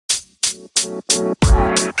It's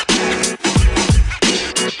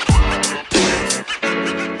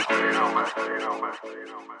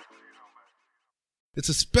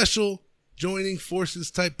a special joining forces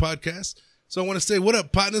type podcast. So I want to say, what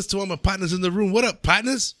up, partners, to all my partners in the room. What up,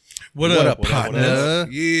 partners? What up, partner?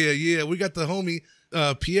 Yeah. We got the homie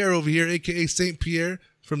Pierre over here, a.k.a. St. Pierre,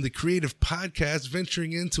 from the Creative Podcast,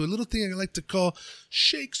 venturing into a little thing I like to call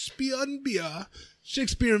Shakespeare and Beer.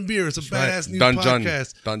 Shakespeare and Beer is a badass new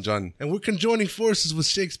podcast. Dungeon. And we're conjoining forces with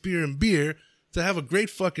Shakespeare and Beer to have a great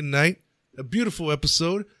fucking night, a beautiful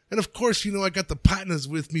episode. And of course, you know, I got the partners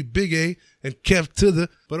with me, Big A and Kev Tither.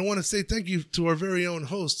 But I want to say thank you to our very own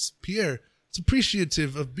hosts, Pierre. It's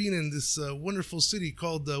appreciative of being in this wonderful city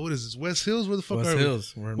called, what is this, West Hills? Where the fuck West are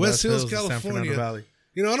Hills. we? We're in West Hills, San California. Fernando Valley.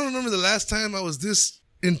 You know, I don't remember the last time I was this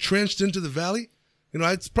entrenched into the valley. You know,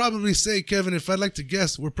 I'd probably say, Kevin, if I'd like to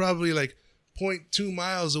guess, we're probably like 0.2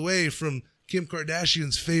 miles away from Kim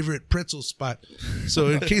Kardashian's favorite pretzel spot. So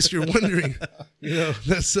in case you're wondering, you know,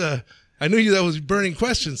 that's, I knew that was a burning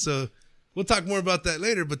question. So we'll talk more about that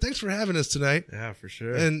later, but thanks for having us tonight. Yeah, for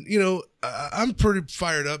sure. And, you know, I'm pretty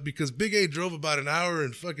fired up because Big A drove about an hour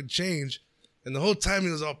and fucking change. And the whole time he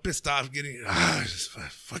was all pissed off getting,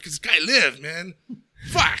 fuck this guy live, man.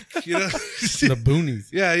 Fuck, you know. The boonies.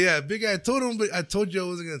 Yeah. Big A, I told you I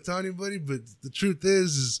wasn't going to tell anybody, but the truth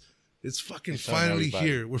is it's fucking finally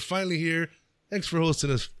here. We're finally here. Thanks for hosting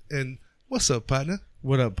us. And what's up, partner?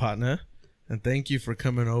 What up, partner? And thank you for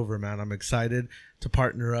coming over, man. I'm excited to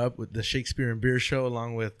partner up with the Shakespeare and Beer Show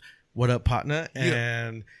along with What Up, Partner,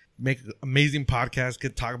 and make an amazing podcast,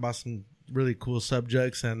 get talk about some really cool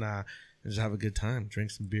subjects, and just have a good time, drink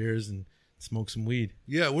some beers and smoke some weed.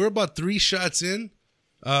 Yeah, we're about 3 shots in,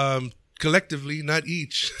 collectively, not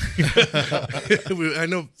each. I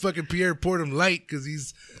know fucking Pierre poured him light because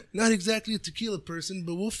he's not exactly a tequila person,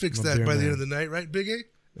 but we'll fix that by the end of the night, right, Big A?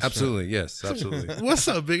 Absolutely, yes, absolutely. What's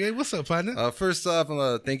up, Big A? What's up, partner? First off,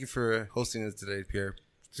 thank you for hosting us today, Pierre.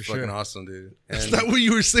 It's fucking awesome, dude. And that's not what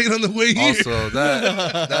you were saying on the way here. Also,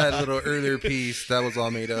 that little earlier piece, that was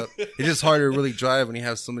all made up. It's just hard to really drive when you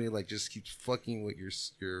have somebody like just keeps fucking with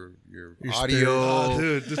your audio. Oh,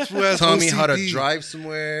 dude, this fool has telling OCD. me how to drive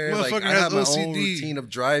somewhere. Like, Motherfucker I has have my OCD. own routine of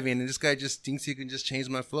driving, and this guy just thinks he can just change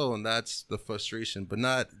my flow, and that's the frustration, but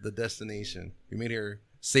not the destination. We made here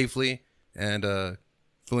safely, and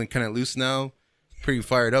feeling kind of loose now, pretty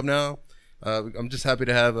fired up now. I'm just happy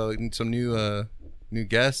to have some new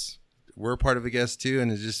guests. We're a part of a guest too, and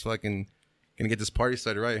it's just fucking gonna get this party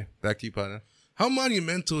started right. Back to you, partner. How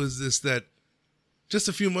monumental is this that just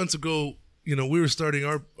a few months ago, you know, we were starting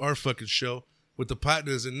our fucking show with the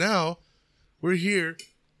partners, and now we're here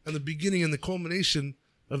on the beginning and the culmination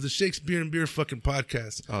of the Shakespeare and Beer fucking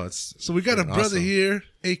podcast. Oh, it's so we got a brother awesome. here,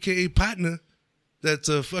 aka partner, that's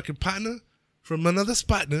a fucking partner from another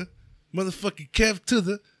partner, motherfucking Kev to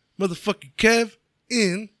the motherfucking Kev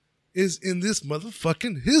is in this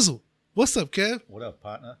motherfucking hizzle. What's up, Kev? What up,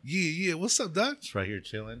 partner? Yeah. What's up, Doc? Just right here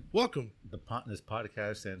chilling. Welcome. The Partners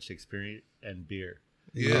Podcast and Shakespeare and Beer.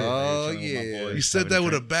 Yeah. Oh, Right here chilling with my yeah. boys, You said having that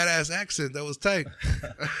with a drink. badass accent. That was tight.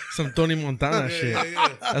 Some Tony Montana shit.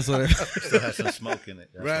 Yeah. That's what it Still has some smoke in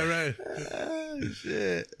it. That's why. Right. Oh,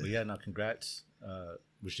 shit. But yeah, no, congrats.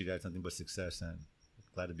 Wish you guys nothing but success and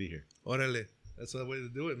glad to be here. Orale. That's the way to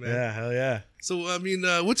do it, man. Yeah, hell yeah. So, I mean,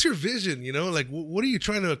 what's your vision? You know, like, what are you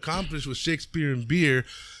trying to accomplish with Shakespeare and Beer?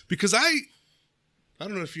 Because I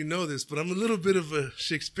don't know if you know this, but I'm a little bit of a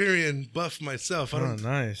Shakespearean buff myself.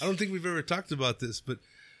 Nice. I don't think we've ever talked about this, but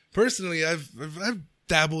personally, I've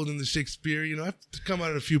dabbled in the Shakespeare. You know, I've come out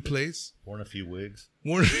of a few plays, Worn a few wigs.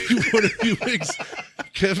 worn a few wigs.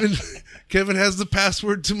 Kevin has the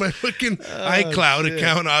password to my fucking iCloud shit.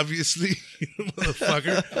 account, obviously, you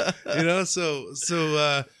motherfucker. You know,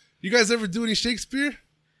 so you guys ever do any Shakespeare?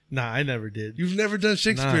 Nah, I never did. You've never done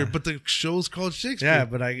Shakespeare, Nah. but the show's called Shakespeare. Yeah,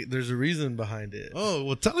 but there's a reason behind it. Oh,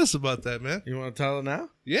 well, tell us about that, man. You want to tell it now?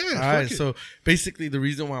 Yeah. All right. So basically, the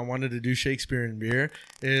reason why I wanted to do Shakespeare and Beer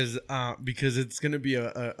is because it's going to be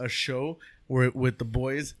a show where with the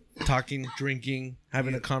boys talking, drinking,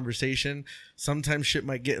 having a conversation. Sometimes shit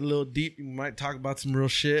might get a little deep. We might talk about some real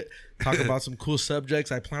shit, talk about some cool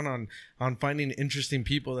subjects. I plan on finding interesting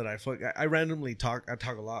people that I randomly talk. I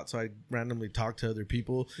talk a lot, so I randomly talk to other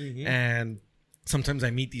people, and sometimes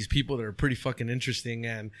I meet these people that are pretty fucking interesting,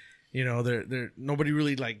 and you know, they're nobody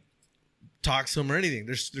really like talks to them or anything.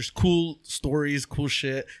 There's cool stories, cool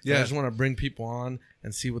shit. Yeah. I just want to bring people on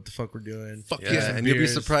and see what the fuck we're doing. Fuck Yeah, yeah. and you'll be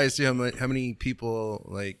beers. surprised too how many people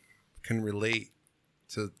like can relate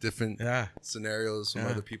to different Yeah. scenarios from Yeah.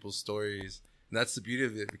 other people's stories. And that's the beauty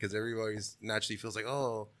of it because everybody's naturally feels like,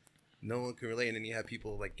 oh, no one can relate, and then you have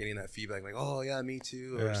people like getting that feedback, like, "Oh yeah, me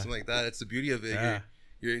too," or Yeah. something like that. It's the beauty of it. Yeah.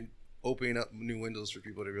 You're opening up new windows for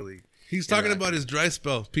people to really. He's talking interact. about his dry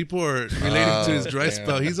spell. People are relating to his dry damn.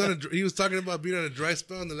 spell. He was talking about being on a dry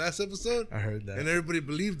spell in the last episode, I heard that. and everybody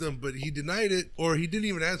believed him, but he denied it, or he didn't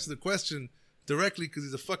even answer the question directly because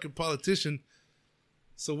he's a fucking politician.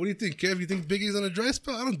 So what do you think, Kev? You think Big A's on a dry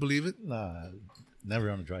spell? I don't believe it. Nah, never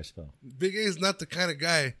on a dry spell. Big A is not the kind of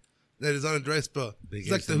guy that is on a dry spell. Big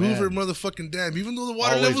He's like A's the the Hoover man. motherfucking dam. Even though the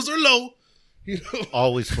water Always- levels are low, you know.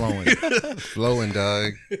 Always flowing. Flowing,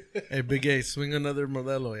 dog. Hey, Big A, swing another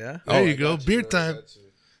Modelo, yeah? There Oh, you I go. got Beer bro, I time. got you.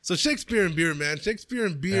 So Shakespeare and beer, man. Shakespeare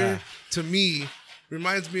and beer, Yeah. to me,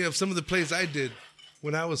 reminds me of some of the plays I did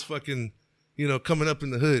when I was fucking, coming up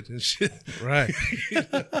in the hood and shit. Right.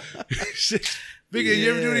 Big A,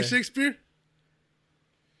 you ever do any Yeah. Shakespeare?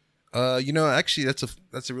 Actually,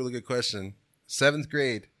 that's a really good question. 7th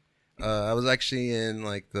grade, I was actually in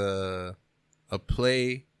like a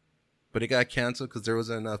play, but it got canceled because there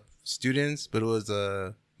wasn't enough students. But it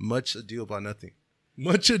was Much Ado About Nothing.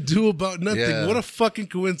 Much Ado About Nothing. Yeah. What a fucking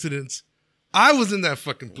coincidence. I was in that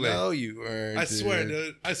fucking play. No, you weren't. I swear,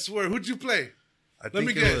 dude. I swear. Who'd you play? I Let think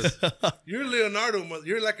me it guess. was You're Leonardo.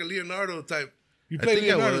 You're like a Leonardo type. You I played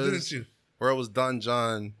think I Leonardo, was. didn't you? where I was Don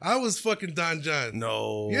John. I was fucking Don John.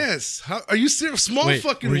 No. Yes. How are you serious? Small Wait,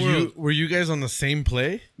 fucking were world. were you guys on the same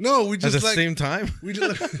play No, we at just the like same time? we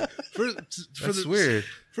just That's weird.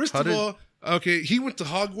 First How of did- all, okay, he went to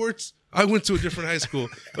Hogwarts. I went to a different high school.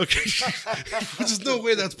 Okay, there's no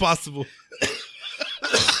way that's possible.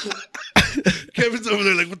 Kevin's over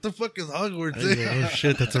there like, what the fuck is Hogwarts? Oh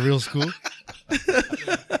shit, that's a real school.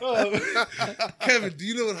 Oh, Kevin, do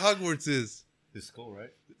you know what Hogwarts is? This school, right?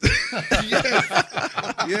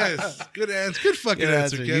 Yes. Good answer. Good fucking Good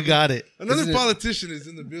answer, answer. Kevin. You got it. Another Isn't it- politician is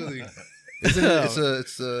in the building. Isn't it?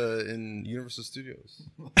 It's in Universal Studios.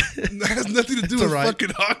 That has nothing to do It's with alright. fucking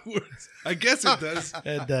Hogwarts. I guess it does.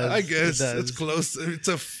 It does. I guess It does. it's close.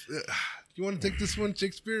 It's you want to take this one,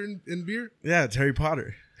 Shakespeare and beer? Yeah, it's Harry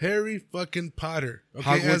Potter. Harry fucking Potter. Okay,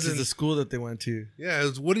 Hogwarts as is in- the school that they went to. yeah.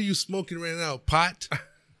 It's, what are you smoking right now? Pot?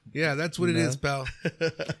 Yeah, that's what it No. is, pal.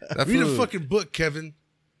 That Read a food- fucking book, Kevin.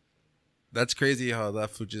 That's crazy how that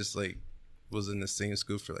food just like was in the same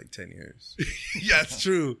school for like 10 years. Yeah, that's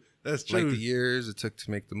true. That's true. Like the years it took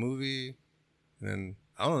to make the movie. And then,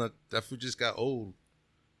 I don't know, that food just got old.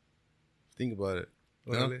 Think about it.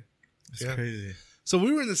 No? Really? It's Yeah. crazy. So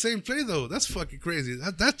we were in the same play though. That's fucking crazy.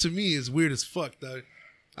 That to me is weird as fuck, dog.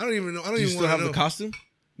 I don't even know. I don't Do you even still want have to know. the costume?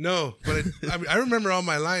 No, but I remember all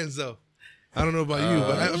my lines though. I don't know about you,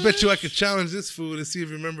 but I bet you I could challenge this fool to see if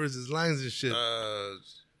he remembers his lines and shit.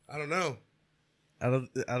 I don't know. I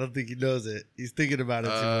don't think he knows it. He's thinking about it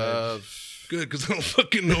too much. Good, because I don't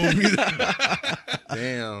fucking know him either.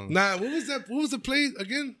 Damn. Nah, what was that? What was the play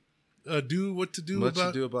again? Do what to do Much about?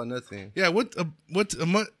 Ado About Nothing. Yeah, what a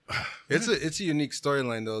month? It's a unique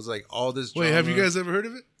storyline though. It's like all this drama. Wait, have you guys ever heard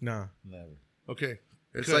of it? No. Never. Okay.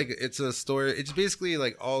 It's Good. like it's a story. It's basically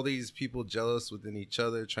like all these people jealous within each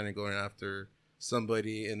other, trying to go after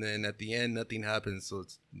somebody, and then at the end, nothing happens. So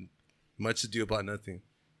it's Much Ado About Nothing.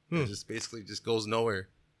 It just basically just goes nowhere.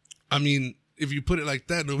 I mean, if you put it like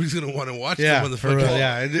that, nobody's gonna want to watch Yeah, the for motherfucker. real.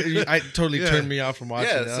 Yeah, I totally Yeah. turned me off from watching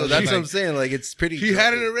Yeah, it. I so was that's like, what I'm saying. Like it's pretty. He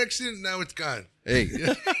had an erection, now it's gone. Hey,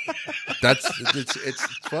 it's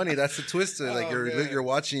funny. That's the twist. To, like Oh, man. you're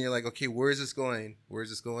watching. You're like, okay, where is this going? Where is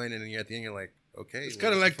this going? And then you're at the end, you're like, okay. It's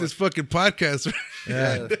kind of like this fucking podcast. Right?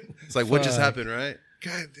 Yeah. It's like what just Fuck. happened, right?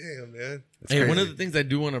 God damn, man. It's Hey, one crazy. of the things I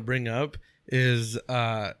do want to bring up is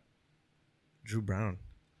Drew Brown.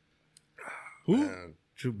 Who? Man.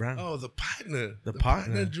 Drew Brown. Oh, the partner. The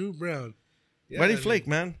partner. Drew Brown. Yeah, Buddy I mean, Flake,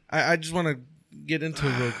 man. I just want to get into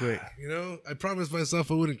it real quick. You know, I promised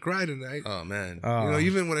myself I wouldn't cry tonight. Oh man. You know,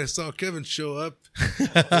 even when I saw Kevin show up, you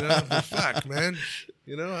know, but fuck, man.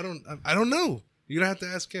 You know, I don't know. You're gonna have to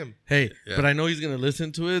ask him. Hey, Yeah. but I know he's gonna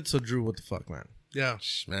listen to it. So Drew, what the fuck, man? Yeah.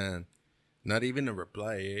 Man, not even a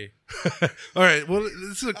reply. Eh? All right. Well,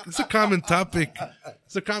 it's a common topic.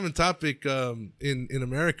 It's a common topic in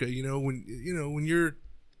America. You know, when you're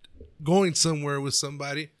going somewhere with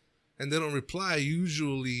somebody and they don't reply,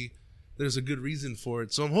 usually there's a good reason for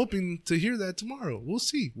it. So I'm hoping to hear that tomorrow. We'll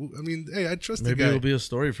see. I mean, hey, I trust Maybe the guy. it'll be a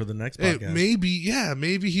story for the next Hey, podcast.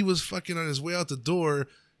 maybe he was fucking on his way out the door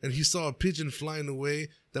and he saw a pigeon flying away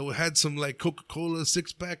that had some like Coca-Cola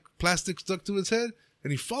 6-pack plastic stuck to his head, and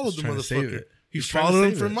he followed the trying to save motherfucker. it. He He's trying to followed him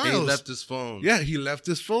save for it. He miles. left his phone. Yeah, he left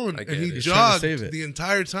his phone I and get he it. He's trying to jogged save it. the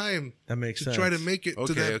entire time That makes to sense. try to make it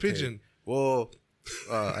to that Okay. pigeon. Well,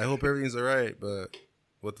 I hope everything's all right, but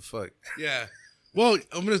what the fuck? Yeah. Well,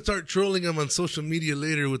 I'm gonna start trolling him on social media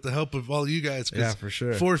later with the help of all you guys. 'Cause Yeah, for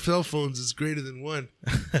sure. 4 cell phones is greater than 1.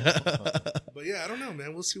 But yeah, I don't know,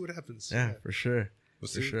 man. We'll see what happens. Yeah, for sure. We'll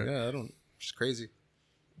For see. sure. Yeah, I don't. It's crazy.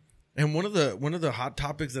 And one of the hot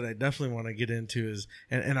topics that I definitely want to get into is,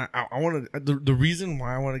 and I want to, the reason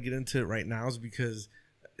why I want to get into it right now is because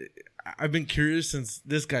I've been curious since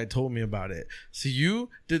this guy told me about it. So you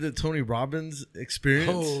did the Tony Robbins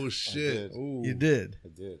experience? Oh I shit! did. You did? I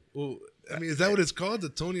did. Well, I mean, is that what it's called, the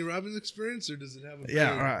Tony Robbins experience, or does it have a?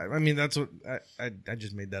 Yeah, better- right. I mean, that's what I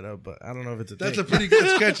just made that up, but I don't know if it's a That's thing. a pretty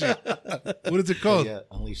good sketch. What is it Oh, called? yeah,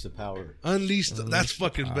 Unleash the Power. Unleashed. That's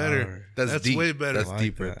fucking better. Power. That's deep. way better. That's I like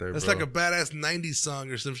deep that. right there. That's bro. like a badass '90s song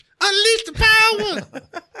or something. Unleash the power.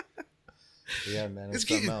 Yeah, man. It's It's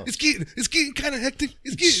something getting, else. it's getting kind of hectic.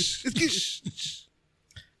 It's getting.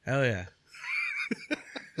 Hell yeah.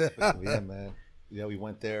 Yeah, man. Yeah, we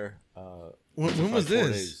went there. When for was like 4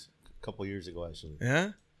 this? days. A couple years ago, actually. Yeah?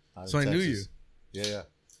 Out in So I knew Texas. Yeah.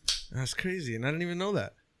 That's crazy, and I didn't even know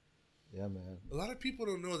that. Yeah, man. A lot of people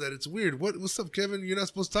don't know that. It's weird. What's up, Kevin? You're not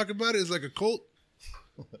supposed to talk about it. It's like a cult.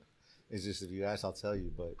 It's just, if you ask, I'll tell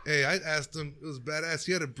you. But Hey, I asked him. It was badass.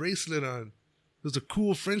 He had a bracelet on. It was a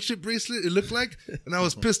cool friendship bracelet, it looked like. And I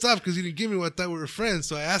was pissed off because he didn't give me what I thought we were friends.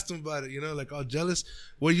 So I asked him about it, like all jealous.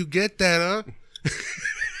 Where you get that, huh?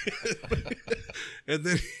 And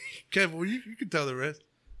then, Kevin, well, you can tell the rest.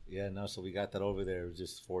 yeah, no. So we got that over there. It was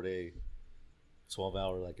just 4-day,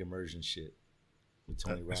 12-hour like immersion shit with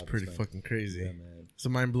Tony Robbins. That's pretty man. fucking crazy. Yeah, man. It's a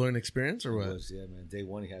mind-blowing experience, or It what? was, yeah, man. Day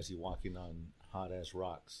one, he has you walking on hot ass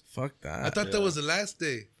rocks. Fuck that. I thought that yeah. was the last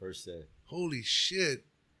day. First day. Holy shit.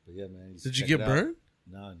 But yeah, man. Did you get burned?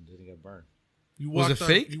 No, didn't get burned. You Was walked it on,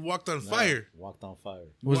 fake? You walked on No, fire. Walked on fire.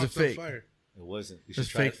 You Was it walked on fake? fire. It wasn't. You It's should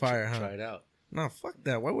try fake it, fire, huh? Try it out. No, fuck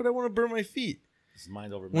that. Why would I want to burn my feet? It's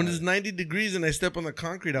mind over When matter. it's 90 degrees and I step on the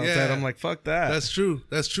concrete outside, Yeah. I'm like, fuck that. That's true.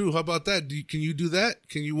 That's true. How about that? Can you do that?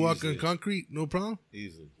 Can you walk Easily. on concrete? No problem?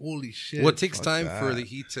 Easily. Holy shit. Well, it takes fuck time that. for the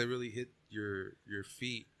heat to really hit your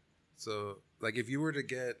feet. So, like, if you were to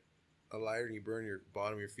get a lighter and you burn your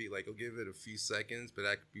bottom of your feet, like, it'll give it a few seconds, but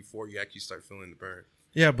before you actually start feeling the burn.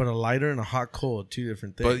 Yeah, but a lighter and a hot coal, two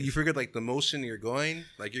different things. But you forget, like, the motion you're going,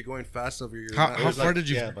 like, you're going fast over your. How It was far like- did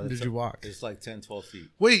you yeah, but did it's you like- walk? It's like 10, 12 feet.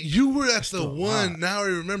 Wait, you were at still the one. hot. Now I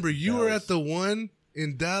remember. You were Dallas. at the one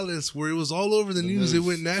in Dallas where it was all over the news. It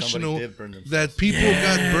went Somebody national did burn themselves. that people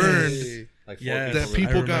got burned. Like 4 Yes. That I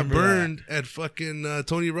people got remember burned at fucking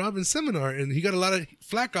Tony Robbins seminar, and he got a lot of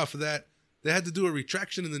flack off of that. They had to do a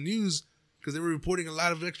retraction in the news because they were reporting a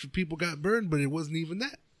lot of extra people got burned, but it wasn't even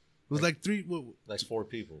that. It was like three. Like 4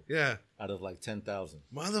 people Yeah, out of like 10,000.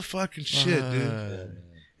 motherfucking shit, dude. Yeah, man.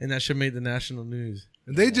 And that should made the national news.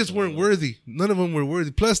 And they just weren't worthy. None of them were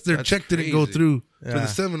worthy. Plus, their That's check didn't go crazy. through for Yeah, the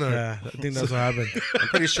seminar. Yeah, I think that's what happened. I'm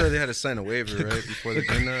pretty sure they had to sign a waiver, right, before they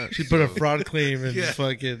did that. She put a fraud claim and Yeah.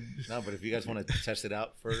 fucking. No, but if you guys want to test it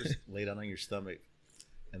out first, lay down on your stomach,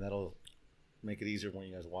 and that'll make it easier when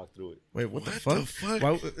you guys walk through it. Wait, what the What fuck? the fuck?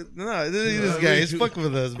 Why, no, this guy, he's fucking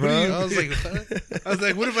with us, What do you- bro. I was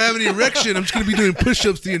like, what if I have an erection? I'm just gonna be doing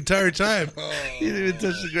push-ups the entire time. He didn't even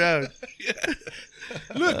touch the ground.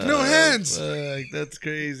 Look, no hands. Fuck, that's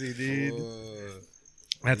crazy, dude.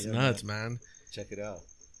 That's Yeah, nuts, man. Check it out.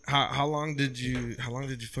 How long did you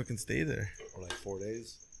fucking stay there? For like 4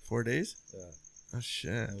 days. 4 days? Yeah. Oh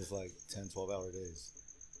shit. And it was like 10, 12-hour days.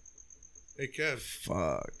 Hey, Kev,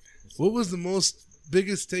 Fuck. what was the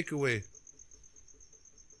biggest takeaway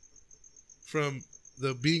from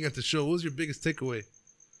the being at the show? What was your biggest takeaway?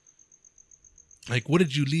 Like, what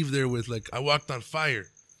did you leave there with? Like, I walked on fire.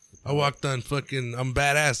 I walked on fucking, I'm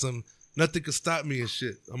badass. Nothing could stop me and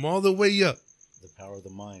shit. I'm all the way up. The power of the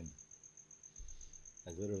mind.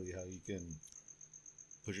 Like literally how you can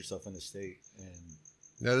put yourself in a state and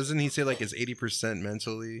Now, doesn't he say, like, it's 80%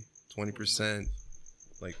 mentally, 20%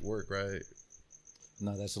 like work, right?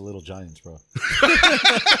 no, that's the Little Giants, bro. No,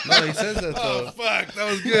 he says that Oh, though. fuck. That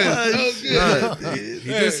was good. That was good. No, he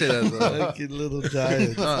did say that though. Fucking little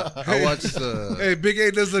giant. I watched the. Hey, Big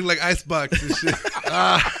A does look like Icebox and shit.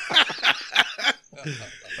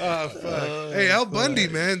 Oh, fuck. Hey, Al Bundy,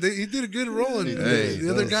 man. He did a good role. In Hey, the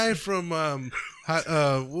other guy from,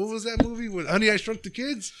 what was that movie? With Honey, I Shrunk the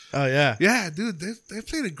Kids? Oh yeah. Yeah, dude. They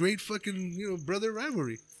played a great fucking, brother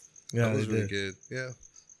rivalry. Yeah, That was they really did. good. Yeah.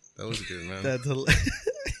 That was good, man. That's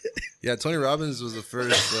Yeah, Tony Robbins was the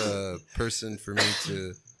first person for me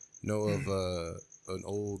to know of an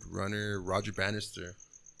old runner, Roger Bannister,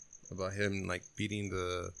 about him like beating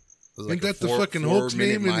the. Was Ain't a that the four- fucking Hulk's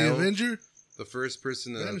 4-minute name in The mile. Avenger? The first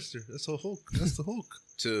person Bannister. That's the Hulk. That's the Hulk.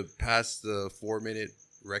 to pass the 4-minute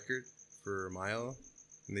record for a mile.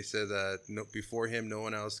 And they said that before him, no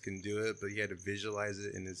one else can do it, but he had to visualize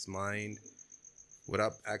it in his mind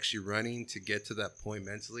without actually running to get to that point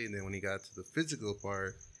mentally. And then when he got to the physical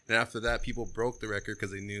part, and after that, people broke the record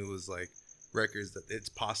because they knew it was like records that it's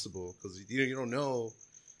possible. Because you don't know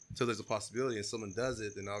until there's a possibility and someone does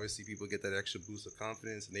it, then obviously people get that extra boost of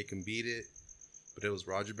confidence and they can beat it. But it was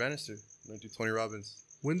Roger Bannister, not Tony Robbins.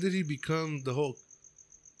 When did he become the Hulk?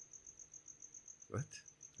 What?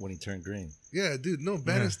 When he turned green. Yeah, dude. No,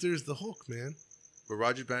 Bannister's the Hulk, man. But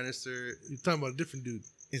Roger Bannister, You're talking about a different dude.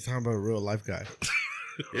 He's talking about a real life guy.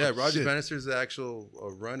 yeah, Roger Shit. Bannister's the actual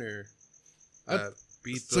runner.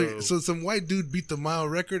 Beat So, the. so some white dude beat the mile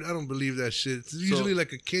record? I don't believe that shit. It's usually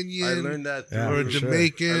like a Kenyan I learned that Yeah, or a for sure.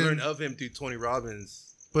 Jamaican. I learned of him through Tony Robbins.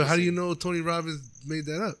 But how do you know Tony Robbins made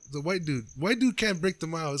that up? The white dude. White dude can't break the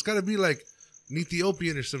mile. It's got to be like an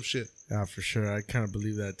Ethiopian or some shit. Yeah, for sure. I kind of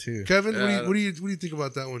believe that too. Kevin, Yeah. what do you think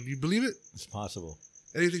about that one? You believe it? It's possible.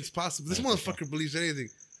 Anything's possible. This motherfucker believes anything.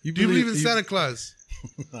 You Do you believe in Santa Claus?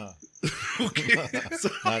 No. Okay. So,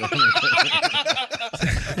 Not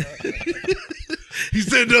he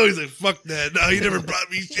said no. He's like, fuck that. No, he never brought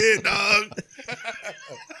me shit, dog.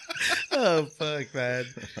 Oh fuck, man.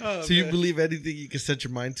 Oh, So you man. believe anything you can set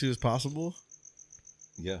your mind to is possible?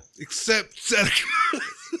 yeah. Except Santa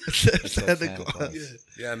Claus. Santa Santa Claus. Claus.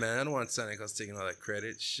 Yeah. Yeah, man, I don't want Santa Claus taking all that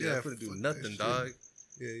credit. Shit, Yeah, I couldn't do fuck that nothing, shit. dog.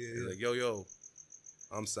 Yeah, yeah, He's yeah. like, yo,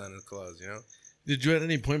 I'm Santa Claus, you know? Did you at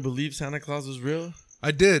any point believe Santa Claus was real?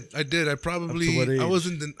 I did. I Up probably, to what age? I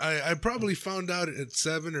wasn't, I probably found out at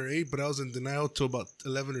 7 or 8, but I was in denial till about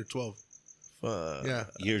 11 or 12. Fuck. Yeah.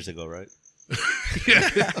 Years ago, right?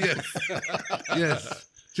 Yes.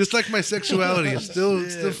 Just like my sexuality. I'm still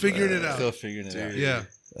figuring it out. Still figuring it out. Dude. Yeah.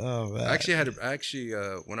 Oh man. I actually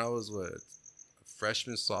when I was a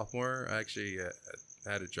freshman, sophomore, I actually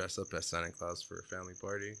had to dress up as Santa Claus for a family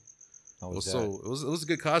party. How It was was that? it was a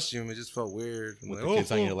good costume. It just felt weird. I'm With like, the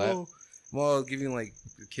kids on your lap? Well, giving like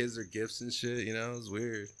the kids their gifts and shit, you know, it was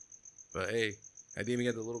weird. But hey, I didn't even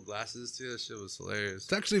get the little glasses too. That shit was hilarious.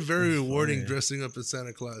 It's actually very That's rewarding funny. dressing up as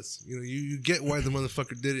Santa Claus. You know, you get why the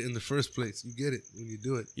motherfucker did it in the first place. You get it when you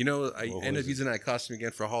do it. You know, I What ended was up it? using that costume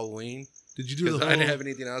again for Halloween Did you do because the I whole? didn't have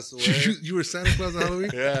anything else to wear. you were Santa Claus on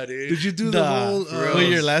Halloween? Yeah, dude. Did you do the Nah, whole? bro. what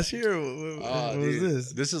year? Last year? Or what Oh, was dude.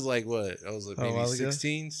 this? This is like what? I was like Oh, a maybe while ago?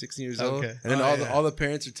 16 years old. Okay. And then Oh, yeah. all the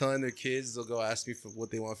parents are telling their kids they'll go ask me for what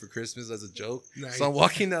they want for Christmas as a joke. Nice. So I'm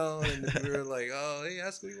walking down and we were like, "Oh, hey,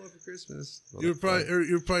 ask what you want for Christmas." You're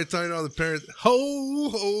probably telling all the parents, ho ho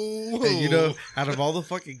ho. Hey, you know, out of all the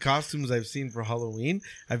fucking costumes I've seen for Halloween,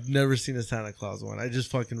 I've never seen a Santa Claus one. I just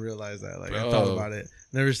fucking realized that. Like I thought Bro. about it.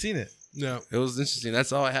 Never seen it. No. It was interesting.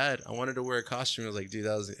 That's all I had. I wanted to wear a costume. I was like, dude,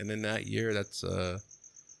 that was. And then that year, that's the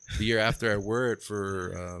year after I wore it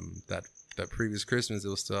for that previous Christmas. It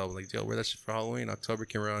was still I was like, yo, wear that shit for Halloween. October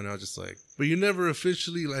came around, and I was just like, But you never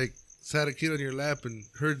officially like sat a kid on your lap and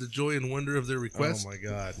heard the joy and wonder of their request. Oh my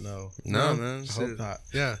god, no. no, No. man, I hope not.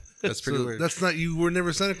 Yeah, that's pretty so weird. that's not you. Were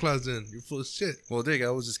never Santa Claus then. You're full of shit. Well, Dick, I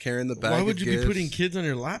was just carrying the bag. Why of would you be gifts. putting kids on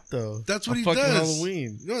your lap though? That's what On he fucking does.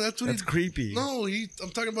 Halloween. No, that's what That's he. creepy. No, I'm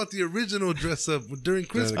talking about the original dress up during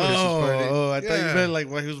Christmas. Christmas party. I thought Yeah. you meant like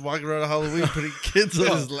while he was walking around Halloween putting kids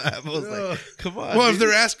on his lap. I was No. like, come on. Well, if dude.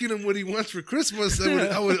 they're asking him what he wants for Christmas,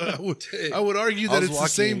 I would argue I that was it's the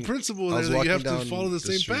same walking- principle I was there, that you have walking to down follow the the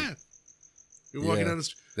same street. path. You're walking Yeah. down the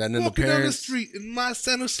street. And then Walking the down the parents, street in my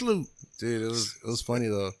Santa salute. dude, it was funny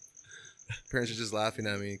though. Parents are just laughing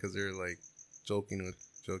at me because they're like joking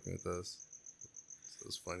with us. It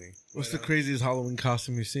was funny. What's the craziest Halloween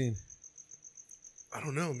costume you've seen? I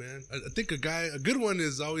don't know, man. I think a good one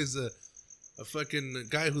is always a fucking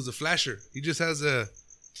guy who's a flasher. He just has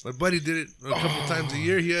my buddy did it a couple times a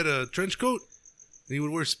year. He had a trench coat and he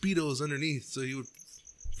would wear Speedos underneath, so he would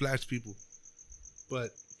flash people.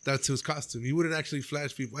 But that's his costume. He wouldn't actually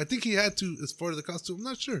flash people. I think he had to as part of the costume. I'm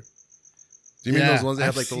not sure. Do you mean Yeah, those ones that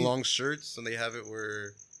have I've like the seen- long shirts and they have it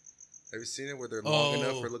where? Have you seen it where they're long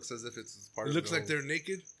enough where it looks as if it's part It of looks the like they're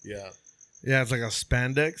naked. Yeah. Yeah, it's like a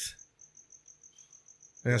spandex.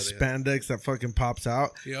 Like a Yeah, they spandex that fucking pops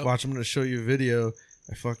out. Yep. Watch, I'm gonna show you a video.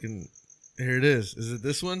 Here it is. Is it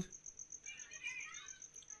this one?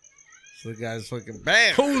 So the guy's fucking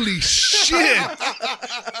bam. Holy shit!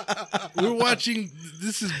 We're watching.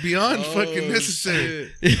 This is beyond fucking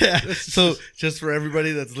necessary. Yeah. So just for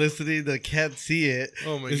everybody that's listening that can't see it,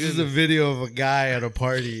 Oh my this is a goodness. video of a guy at a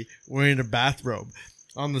party wearing a bathrobe.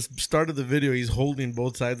 On the start of the video, he's holding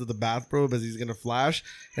both sides of the bathrobe as he's gonna flash,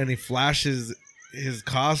 and he flashes his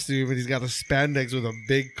costume, and he's got a spandex with a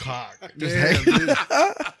big cock. Just Damn, hanging dude.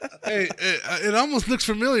 Hey, it almost looks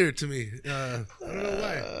familiar to me. I don't know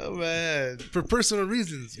why. Oh, man. For personal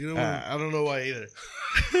reasons, you know. I don't know why either.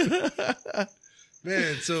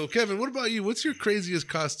 Man, so Kevin, what about you? What's your craziest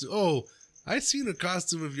costume? Oh, I seen a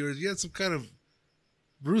costume of yours. You had some kind of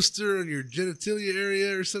rooster in your genitalia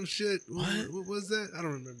area or some shit. What was that? I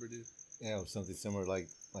don't remember, dude. Yeah, it was something similar like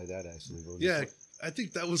that actually. But Yeah, I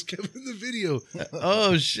think that was Kevin in the video.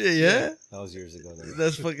 Oh, shit, yeah? that was years ago. Though.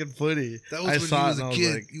 That's fucking funny. That was I when he saw was it a and I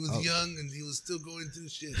kid. like, He was oh. young and he was still going through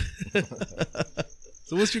shit.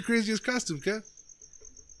 So what's your craziest costume, Kev?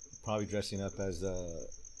 Probably dressing up as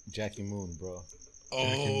Jackie Moon, bro.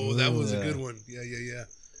 Oh, that was a Yeah. good one. Yeah.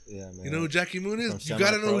 Yeah, man. You know who Jackie Moon is? From You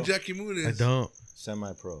gotta know who Semi-Pro? Jackie Moon is. I don't.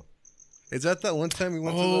 Semi-pro. Is that one time we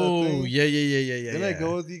went to the Oh, thing? yeah. Didn't I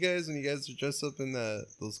go with you guys when you guys were dressed up in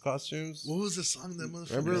those costumes? What was the song that motherfucker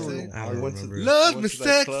Remember was when saying? I don't went to remember. Love went me to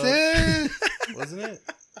that club? sexy. Wasn't it?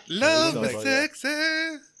 Love me Something like that.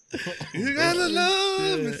 sexy. You gotta love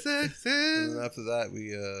me And sexy. then after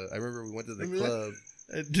that, I remember we went to the Remember that? club.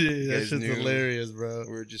 Dude, that guys shit's knew. hilarious, bro.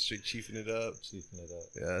 We were just straight chiefing it up.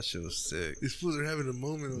 Yeah, that shit was sick. These fools are having a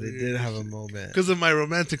moment over They here. did have a moment. Because of my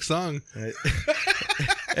romantic song. Right?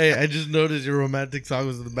 Hey, I just noticed your romantic song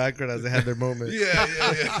was in the background as they had their moment.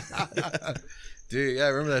 Yeah. Dude, yeah, I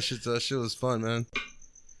remember that shit. That shit was fun, man.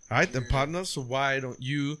 All right, then, partner. So why don't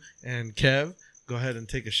you and Kev go ahead and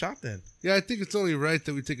take a shot then? Yeah, I think it's only right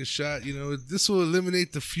that we take a shot. You know, this will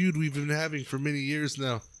eliminate the feud we've been having for many years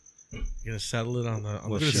now. You're gonna settle it on the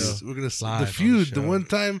We're show. gonna Live the on the feud. The show. one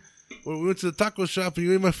time when we went to the taco shop and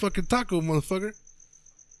you ate my fucking taco, motherfucker.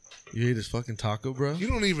 You ate his fucking taco, bro. You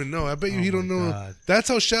don't even know. I bet you Oh he don't my know. God. That's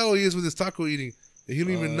how shallow he is with his taco eating. He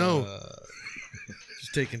don't even know.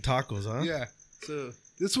 Just taking tacos, huh? Yeah. So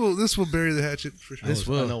this will bury the hatchet for sure. This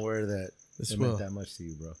I will. was unaware that This it will. meant that much to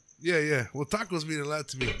you, bro. Yeah. Well, tacos mean a lot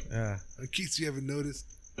to me. Yeah. In case you haven't noticed.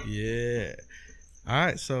 Yeah. All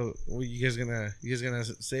right. So, you guys gonna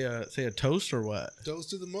say a toast or what?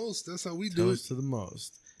 Toast to the most. That's how we do Toast to the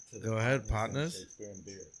most. Go ahead, partners. Shakespeare and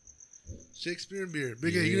beer. it. Shakespeare and beer.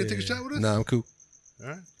 Big A, you gonna take a shot with us? Nah, I'm cool. All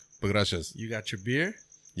right. But gracias. You got your beer?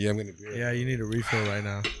 Yeah, I'm gonna be. Yeah, you need a refill right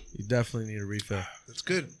now. You definitely need a refill. That's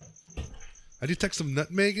good. I detect some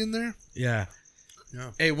nutmeg in there. Yeah.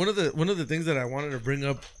 Yeah. Hey, one of the things that I wanted to bring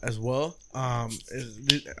up as well, is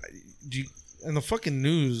in the fucking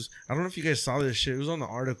news. I don't know if you guys saw this shit. It was on the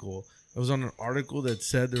article. It was on an article that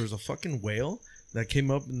said there was a fucking whale that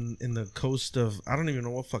came up in the coast of, I don't even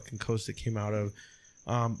know what fucking coast it came out of,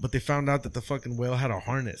 but they found out that the fucking whale had a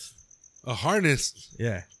harness. A harness.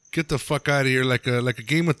 Yeah. Get the fuck out of here! Like a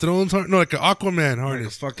Game of Thrones harness. No, like an Aquaman Like a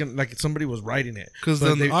harness. fucking, like somebody was riding it. Because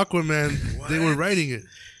But on they- Aquaman, they were riding it.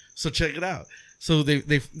 So check it out. So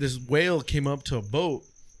this whale came up to a boat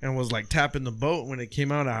and was like tapping the boat. When it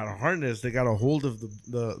came out of a harness, they got a hold of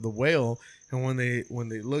the whale. And when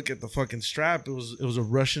they look at the fucking strap, it was a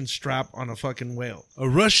Russian strap on a fucking whale. A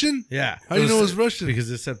Russian? Yeah. How do you know it was Russian? Because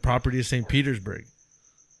it said property of St. Petersburg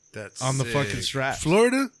That's on the sick. fucking strap.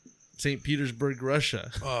 Florida? St. Petersburg, Russia.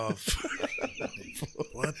 Oh,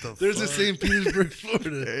 What the? there's fuck? a St. Petersburg, Florida.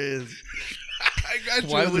 There is. I got you.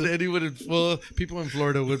 Why would anyone people in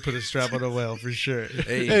Florida would put a strap on a whale for sure.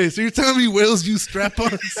 Hey, Hey, so you're telling me whales use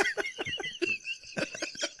strap-ons?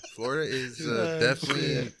 Florida is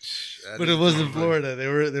definitely. But it wasn't Florida. They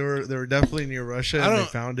were definitely near Russia and they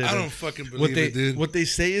found it. I And don't fucking believe it, dude. what they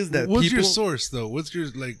say is that What's people, your source though? What's your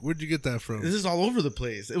where'd you get that from? this is all over the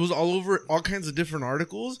place. It was all over all kinds of different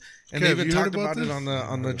articles, and Kev, they even you heard talked about about it this?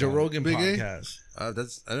 on the Joe Rogan Big A? podcast. I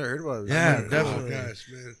never heard about it. Yeah, Oh definitely. gosh,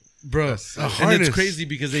 man. Bro, A and harness. it's crazy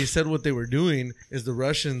because they said what they were doing is the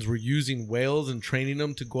Russians were using whales and training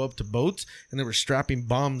them to go up to boats, and they were strapping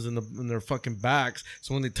bombs in their fucking backs,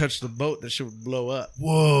 so when they touched the boat, that shit would blow up.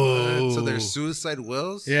 Whoa. So they're suicide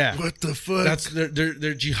whales. Yeah, What the fuck? that's they're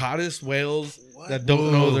jihadist whales What? that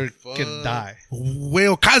don't know Whoa, they're fuck. gonna die.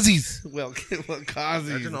 whale kazis. Well,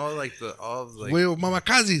 Kazi, Imagine all like Whale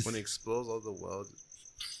mamakazis. when it explodes all the wells.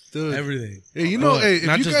 Dude. everything. Hey, you know, hey, if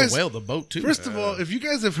not you just guys, the whale, the boat too. first of all, if you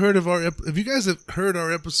guys have heard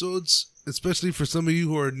our episodes, especially for some of you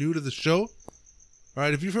who are new to the show, all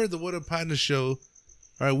right, if you've heard the What Up Partner show,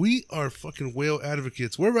 all right, we are fucking whale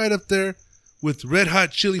advocates. We're right up there with Red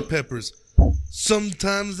Hot Chili Peppers.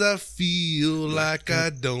 Sometimes I feel like I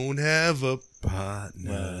don't have a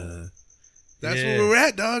partner. That's Yeah. where we're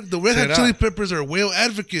at, dog. The Red Check Hot it Chili out. Peppers are whale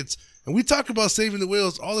advocates, and we talk about saving the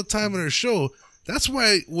whales all the time on our show. That's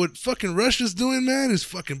why what fucking Russia's doing, man, is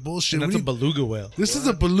fucking bullshit. and that's We a beluga whale. this is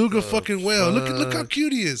a beluga the fucking whale. Look how fuck?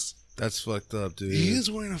 cute he is. That's fucked up, dude. He is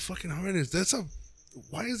wearing a fucking harness. That's a.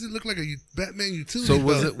 Why does it look like a Batman utility So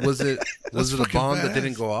belt? was it That's a fucking bomb that badass.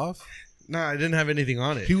 didn't go off? Nah, I didn't have anything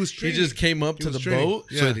on it. He was He training. just came up He to was the training. boat.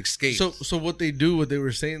 Yeah. So it escaped. So what they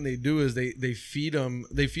were saying they do is they feed him.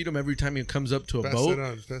 They feed him every time he comes up to a Pass boat. it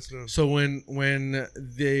on. Pass it on. So when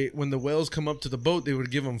the whales come up to the boat, they would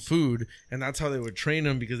give them food, and that's how they would train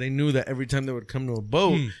them because they knew that every time they would come to a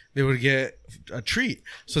boat, they would get a treat.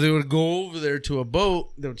 So they would go over there to a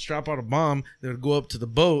boat, they would strap out a bomb, they would go up to the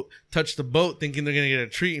boat, touch the boat, thinking they're gonna get a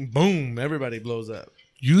treat, and boom, everybody blows up.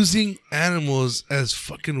 Using animals as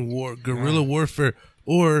fucking guerrilla warfare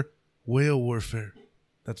or whale warfare.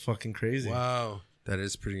 That's fucking crazy. Wow. That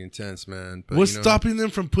is pretty intense, man. But, What's you know, stopping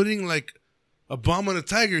them from putting like a bomb on a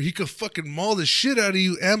tiger? He could fucking maul the shit out of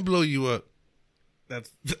you and blow you up.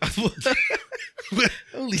 That's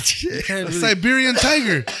holy shit. can't A really- Siberian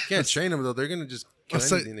tiger. You can't train them though. They're gonna just kill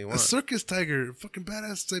anything they A want. circus tiger. Fucking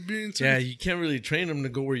badass Siberian Yeah, tiger. you can't really train them to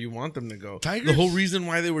go where you want them to go. Tigers? The whole reason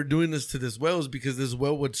why they were doing this to this whale is because this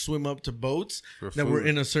whale would swim up to boats For that were food.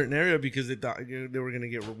 in a certain area because they thought they were going to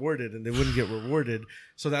get rewarded, and they wouldn't get rewarded.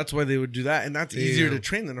 So that's why they would do that, and that's easier to Damn.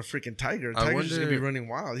 train than a freaking tiger. A I tiger's just going to be wonder- running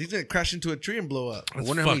wild. He's going to crash into a tree and blow up. I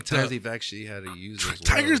wonder how many fucked times up. they've actually had to use those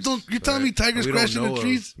Tigers whales, don't. You're telling right? me tigers We don't crash know into of.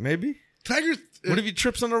 trees? Maybe. Tigers. What if he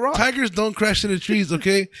trips on a rock? Tigers don't crash into trees?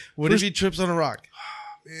 Okay. What if he trips on a rock?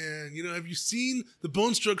 Man, you know, have you seen the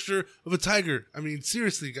bone structure of a tiger? I mean,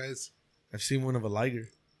 seriously, guys. I've seen one of a liger.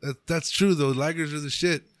 That's true though. Ligers are the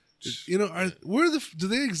shit. You know, do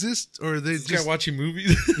they exist or are they This guy just? watching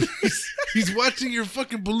movies. He's watching your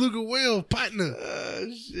fucking beluga whale partner.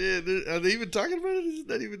 Shit, are they even talking about it? Is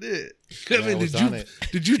that even it? Kevin, I was did on you it.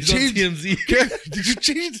 did you He's on change? TMZ. Kevin, did you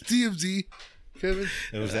change the TMZ? Kevin.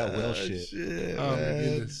 It was that whale shit. Shit, Oh my man.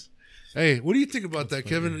 goodness. Hey, what do you think about that,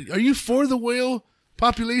 Kevin? Are you for the whale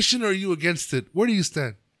population or are you against it? Where do you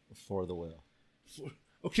stand? For the whale.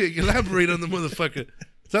 Okay, elaborate on the motherfucker.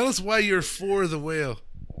 Tell us why you're for the whale.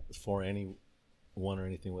 For anyone or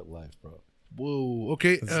anything with life, bro. Whoa.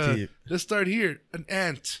 Okay, That's deep. let's start here. An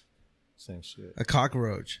ant, Same shit. A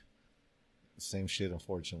cockroach. Same shit,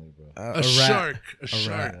 unfortunately, bro. a rat. shark, a shark,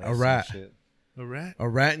 rat. Yeah, a same rat. shit. a rat. A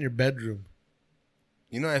rat in your bedroom.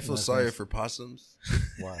 You know, I feel Nice, sorry nice. for possums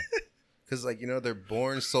Why? because, like, you know, they're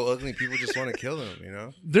born so ugly. People just want to kill them. You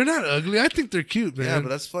know. They're not ugly. I think they're cute, man. Yeah, but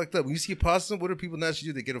that's fucked up. When you see a possum, what do people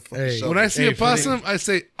naturally do? They get a fucking Hey, shovel. when I see Hey, a possum, I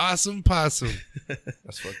say awesome possum.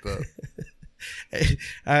 That's fucked up. Hey,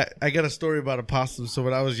 I got a story about a possum. So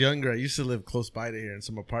when I was younger, I used to live close by to here in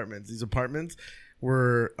some apartments. These apartments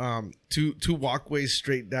were two walkways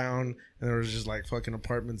straight down, and there was just like fucking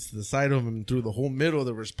apartments to the side of them. And through the whole middle,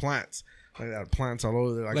 there was plants. Like that, plants all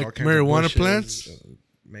over there, Like all kinds of marijuana bushes, plants?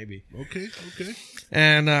 maybe. Okay, okay.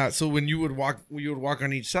 And so when you would walk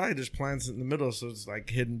on each side, there's plants in the middle, so it's like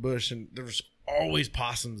hidden bush, and there's always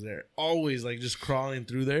possums there, always like just crawling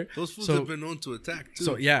through there. Those fools So- have been known to attack too.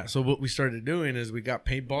 So yeah, so what we started doing is we got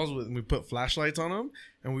paintballs with, and we put flashlights on them,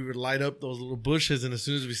 and we would light up those little bushes, and as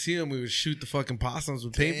soon as we see them, we would shoot the fucking possums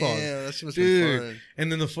with paintballs. Damn, that shit must be Dude, fun.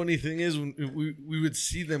 and then the funny thing is, when we would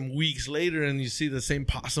see them weeks later, and you see the same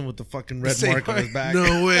possum with the fucking red same mark on his back.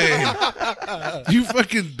 No way. You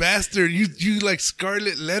fucking bastard. You like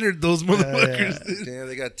Scarlet Leonard those motherfuckers. dude. Damn,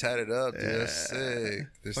 they got tatted up, dude. That's sick.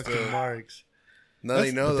 They're fucking still, marks. now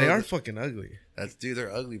they know But they though, are fucking ugly, That's dude.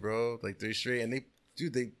 They're ugly, bro. Like they're straight, and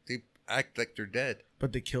they act like they're dead.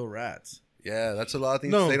 but they kill rats. Yeah, that's a lot of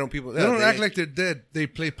things No, they don't people. They don't act like they're dead. They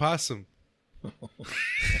play possum.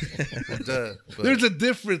 Duh, but There's a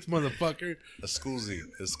difference, motherfucker. a schoolsy.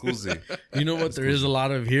 You know what? There is a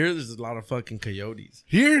lot of here. There's a lot of fucking coyotes.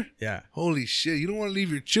 Here, Yeah. holy shit! You don't want to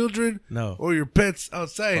leave your children No. or your pets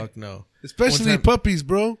outside, Fuck no. especially One time- puppies,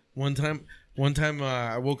 bro. One time,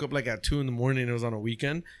 I woke up like at 2 a.m. It was on a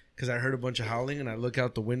weekend because I heard a bunch of howling, and I look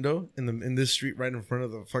out the window in this street right in front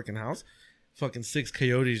of the fucking house. Fucking 6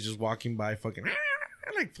 coyotes just walking by, fucking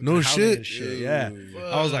like fucking No howling shit. and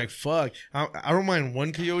Yeah, I was like, fuck. I don't mind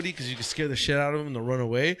one coyote because you can scare the shit out of them and they'll run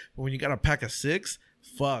away. But when you got a pack of 6,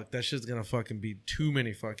 fuck, that shit's gonna fucking be too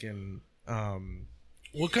many fucking.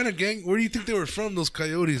 What kind of gang? Where do you think they were from? Those I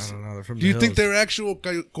coyotes? don't know. They're from. Do you the think hills. they're actual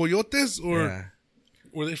coyotes or Yeah.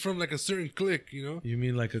 were they from like a certain clique? You know? You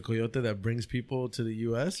mean like a coyote that brings people to the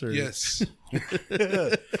U.S. or Yes,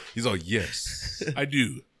 He's all yes. I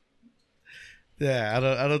do. Yeah,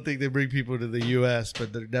 I don't think they bring people to the U.S.,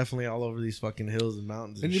 but they're definitely all over these fucking hills and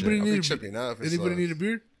mountains. And Anybody shit. I'll be need a, tripping out if it's, anybody need a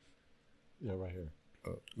beer? Yeah, right here.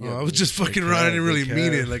 Oh, I was just fucking around. I didn't really Big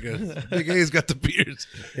mean Kev. it. Like a Big A's got the beers,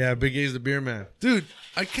 Yeah, Big A's the beer man. dude.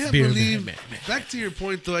 I can't Beer believe. man. Back to your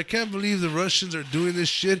point though, I can't believe the Russians are doing this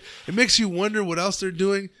shit. It makes you wonder what else they're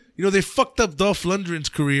doing. You know, they fucked up Dolph Lundgren's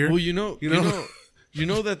career. Well, You know? you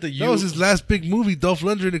know that the that was his last big movie, Dolph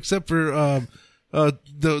Lundgren, except for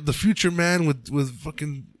the Future Man with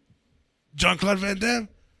fucking Jean-Claude Van Damme.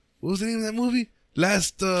 What was the name of that movie?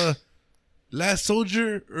 Last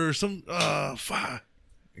Soldier or some fuck.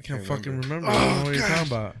 I can't fucking remember. Oh, I don't know what you're gosh. talking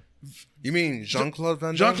about. You mean Jean-Claude Van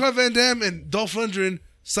Damme? Jean-Claude Van Damme and Dolph Lundgren,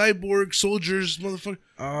 cyborg soldiers, motherfucker.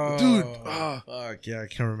 Oh, Dude, fuck yeah, I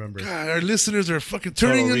can't remember. God, our listeners are fucking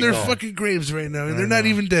turning Total in their Recall. fucking graves right now, and I they're not know.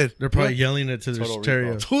 even dead. They're probably yelling it to their Total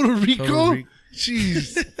stereo. Recall. Total Rico? Total Re-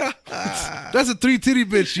 Jeez. That's a three titty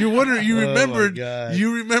bitch. You wonder, you Oh, my remembered, God.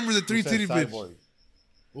 you remember the three Who said titty bitch. Cyborg?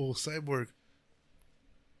 Oh, cyborg.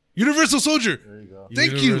 Universal Soldier. There you go.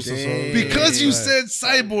 Thank Universal you. Soldier. Because you Right. said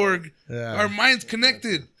cyborg, Yeah. our minds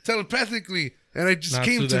connected telepathically, and it just Not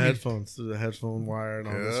came through to the me. headphones, through the headphone wire and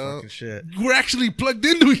all this Yeah. fucking shit. We're actually plugged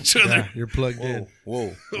into each other. Yeah, you're plugged in.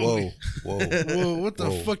 Whoa, whoa, whoa, whoa. Whoa, what the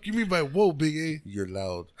Whoa. fuck you mean by whoa, Big A? You're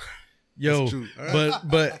loud. Yo, That's true. All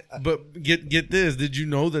but get this. Did you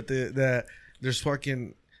know that that there's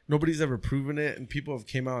fucking nobody's ever proven it, and people have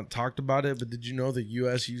came out and talked about it. But did you know the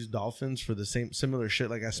U.S. used dolphins for the similar shit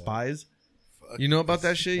like as spies? You know about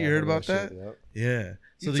that shit? You heard about that? Shit, yep. Yeah.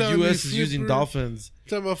 So You the telling me U.S. is using Flipper- dolphins You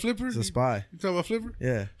talking about Flipper? as a spy. You talking about Flipper?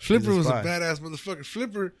 Yeah. Flipper he's was a spy. badass motherfucker.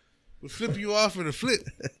 Flipper would flip you off in a flip.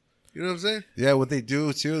 You know what I'm saying? Yeah, what they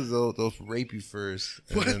do too is they'll rape you first,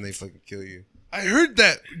 and What? then they fucking kill you. I heard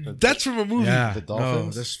that. That's from a movie. Yeah. The No,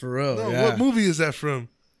 dolphins? that's for real. No, yeah. what movie is that from?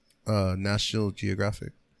 National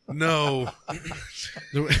Geographic. No.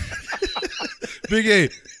 Big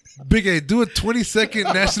A, do a 20-second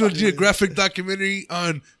National Geographic documentary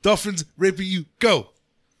on dolphins raping you. Go.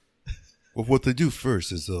 Well, what they do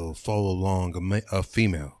first is they'll follow along a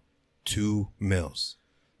female, 2 males.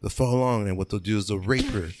 They'll follow along, and what they'll do is they'll rape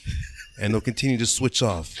her, and they'll continue to switch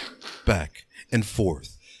off, back and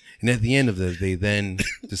forth. And at the end of it, they then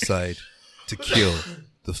decide to kill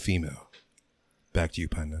the female. Back to you,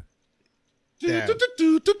 Panda. Yeah.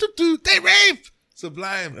 They rape.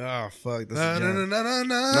 Sublime. Oh fuck. That's Na a na jam. na na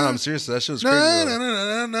na. No, I'm serious. That shit was Na crazy. na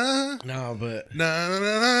though. na na na. No, but Na na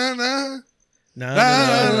na na na. no,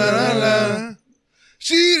 La la la la.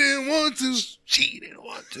 She didn't want to. She didn't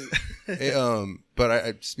want to. Hey, but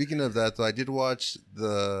I speaking of that, though, I did watch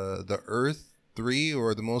the Earth 3,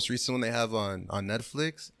 or the most recent one they have on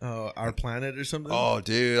Netflix. Our Planet or something. Oh,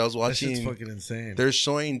 dude, I was that shit's watching. fucking insane. They're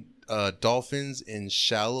showing dolphins in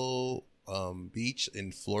shallow beach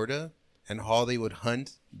in Florida, and how they would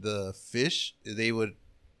hunt the fish. They would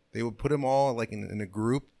put them all like in a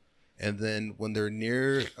group, and then when they're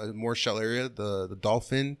near a more shallow area, the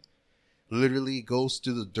dolphin literally goes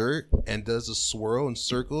through the dirt and does a swirl in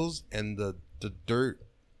circles, and the dirt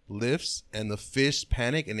lifts, and the fish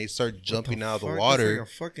panic and they start jumping out of the Fuck, water,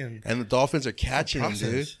 that's like a fucking and the dolphins are catching them, dude.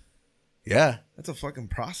 process. Yeah, That's a fucking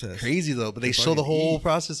process. crazy though. But they To show the fucking whole eat.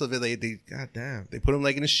 process of it. They God damn. they put them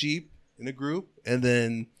like in a sheep in a group, and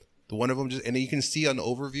then the one of them just, and then you can see on the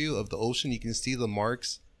overview of the ocean, you can see the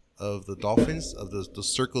marks of the dolphins, of the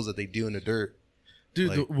circles that they do in the dirt. Dude,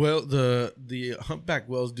 Like- the humpback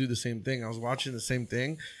whales do the same thing. I was watching the same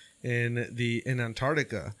thing in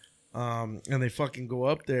Antarctica. And they fucking go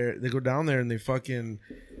up there, they go down there, and they fucking,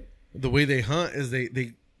 the way they hunt is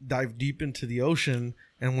they dive deep into the ocean,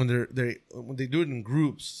 and when they do it in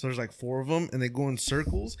groups, so there's like 4 of them, and they go in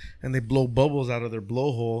circles and they blow bubbles out of their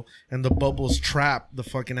blowhole, and the bubbles trap the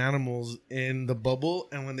fucking animals in the bubble,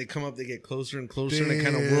 and when they come up they get closer and closer, and it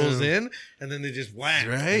kind of Damn. whirls in, and then they just whack.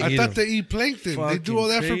 Right. I Eat thought 'em. they eat plankton. They do all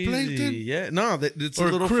that Fucking for plankton. crazy. Yeah, no, it's Or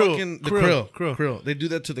a little krill. fucking the Krill. krill. They do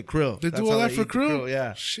that to the krill. They That's do all how that they for eat the krill.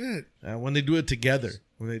 Yeah, Shit. when they do it together,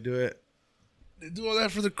 when they do it. They do all that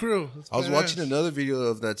for the crew. That's I was badass. watching another video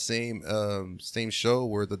of that same show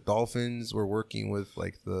where the dolphins were working with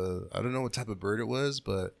like I don't know what type of bird it was,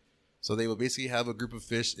 but so they would basically have a group of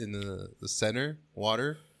fish in the center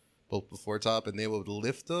water, both before top, and they would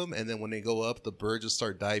lift them, and then when they go up, the birds just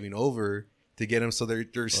start diving over to get them, so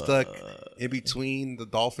they're stuck in between the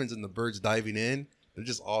dolphins and the birds diving in. They're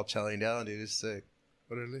just all chowing down, dude. It's sick.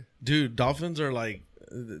 Really? Dude, dolphins are like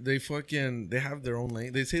they have their own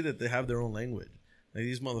language. They say that they have their own language. Like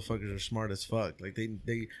these motherfuckers are smart as fuck. Like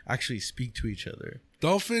they actually speak to each other.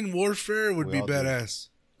 Dolphin warfare would We be all do. badass.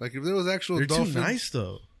 Like if there was actual They're dolphins, too nice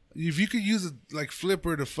though. if you could use a like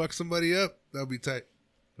flipper to fuck somebody up, that'd be tight.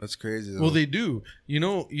 That's crazy. Though. Well, they do. You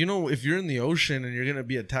know, if you're in the ocean and you're gonna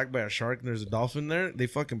be attacked by a shark and there's a dolphin there, they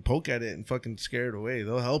fucking poke at it and fucking scare it away.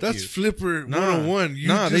 They'll help That's you. flipper Nah. 101. You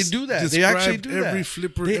Nah, they just do that. They actually described do every that.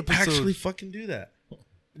 flipper They episode. actually fucking do that.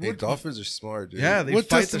 Hey, dolphins are smart, dude. Yeah, they what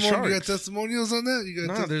fight the testimony? You got sharks. testimonials on that? You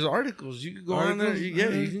got No, there's articles. You can go on there. Articles?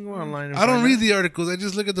 You can go online. And I don't find read out. the articles. I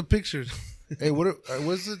just look at the pictures. Hey,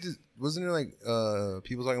 wasn't there like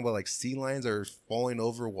people talking about like sea lions are falling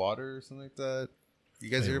over water or something like that? You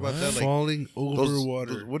guys hear about that? Like falling over those,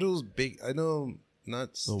 water. what are those big? I know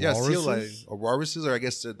not. The Yeah, seal like walruses? or walruses, or I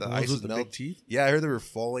guess the The ice ones is with the big melt. teeth? Yeah, I heard they were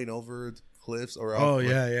falling over cliffs or. Oh off, like,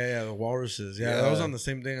 yeah, the walruses. Yeah, that was Yeah. on the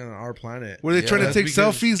same thing on our planet. Were they Yeah, trying to that's take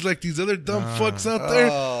because- selfies like these other dumb fucks out there?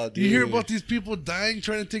 Oh, Do you hear dude. about these people dying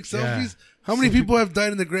trying to take Yeah. selfies? How many people have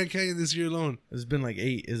died in the Grand Canyon this year alone? It's been like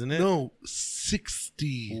 8, isn't it? No,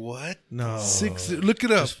 60. What? no. 60. Look it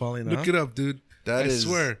up. Just falling Look off? it up, dude. That I is-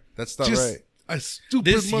 swear. That's not Just right. a stupid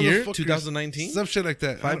This year, motherfuckers. 2019? Some shit like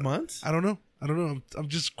that. 5 months? I don't know. I'm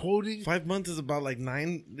just quoting. 5 months is about like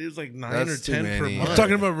 9. It's like 9 That's or too 10 per many. month. I'm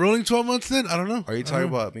talking about rolling 12 months then? I don't know. Are you I talking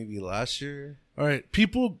don't know. about maybe last year? All right.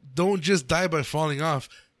 People don't just die by falling off.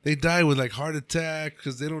 They die with like heart attack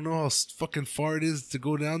because they don't know how fucking far it is to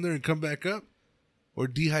go down there and come back up. Or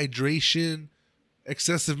dehydration,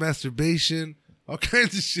 excessive masturbation, all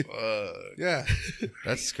kinds of shit. Yeah.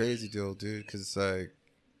 That's crazy, dude. Because it's like,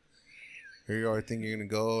 here you are thinking you're gonna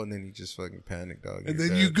go, and then you just fucking panic, dog. And You're then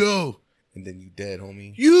dead. you go. and then you dead,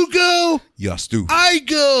 homie. You go. Yes, dude. I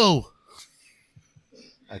go.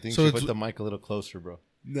 I think So you it's- put the mic a little closer, bro.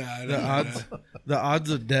 Nah, The odds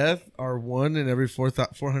of death are 1 in every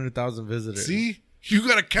 400,000 visitors. See? You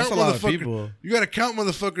gotta count That's a lot of motherfuckers. people. You gotta count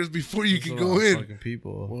motherfuckers before you That's can a go lot of in. fucking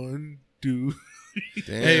people. 1, 2.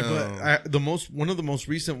 Damn. Hey, but one of the most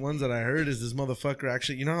recent ones that I heard is this motherfucker.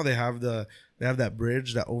 Actually, you know how they have that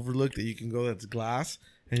bridge, that overlook that you can go that's glass,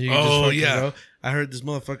 and you can just Oh, fucking yeah. go. I heard this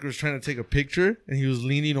motherfucker was trying to take a picture, and he was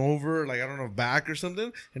leaning over, like I don't know, back or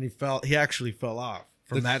something, and he actually fell off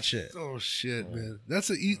from that shit. Oh shit, man.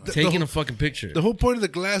 That's Taking a fucking picture. the whole point of the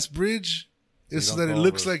glass bridge is so don't that it fall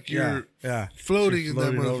looks over. like you're yeah, floating You're in that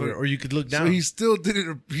floating over, motherfucker. or you could look So down. he still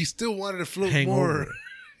didn't. He still wanted to float hang more. over.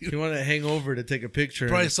 He wanted to hang over to take a picture.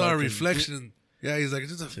 Probably and saw a fucking- reflection. Yeah, he's like,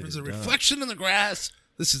 there's is a dumb. reflection in the grass.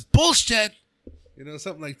 This is bullshit. You know,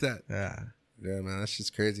 something like that. Yeah. Yeah, man, that's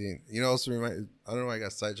just crazy. You know, also remind. I don't know why I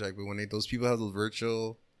got sidetracked, but when those people have those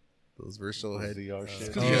virtual head VR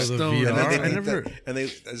shit. Cause Oh, you're the stoned. VR. And then they I think never- that, and they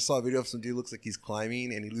I just saw a video of some dude looks like he's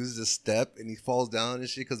climbing and he loses a step and he falls down and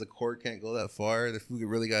shit because the cord can't go that far. The fool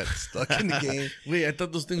really got stuck in the game. Wait, I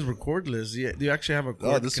thought those things were cordless. Do you actually have a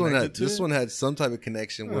cord? Oh, this one connected to it? had some type of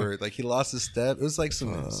connection where like he lost his step. It was like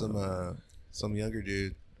some younger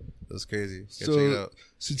dude. It was crazy. Check it So out.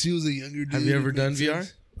 since he was a younger dude, Have you ever it done made VR?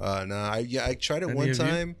 sense. Nah, I tried it Any one of you?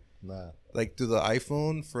 time, Nah. like through the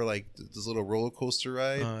iPhone for like this little roller coaster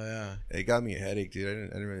ride. Oh yeah. It got me a headache, dude.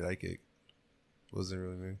 I didn't really like it. Wasn't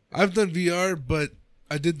really me. I've done VR, but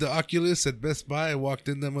I did the Oculus at Best Buy. I walked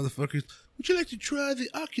in, that motherfuckers. Would you like to try the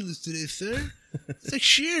Oculus today, sir? It's like,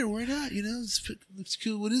 sure, why not? You know, it's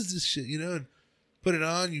cool. What is this shit? You know, and put it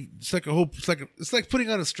on. It's like putting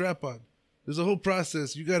on a strap on. There's a whole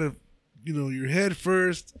process. You gotta, your head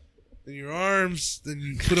first, then your arms, then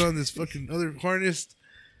you put on this fucking other harness,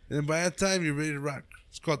 and then by that time you're ready to rock.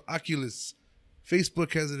 It's called Oculus.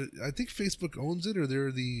 Facebook has it. I think Facebook owns it, or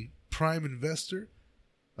they're the prime investor.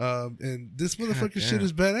 And this motherfucking shit damn.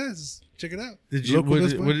 is badass. Check it out. Did you? Local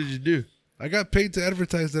Best Buy. What did you do? I got paid to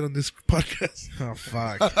advertise that on this podcast. Oh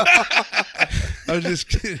fuck. I was just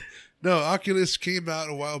kidding. No, Oculus came out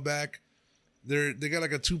a while back. They got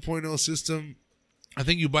like a 2.0 system. I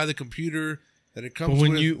think you buy the computer that it comes But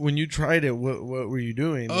when with. when you tried it, what were you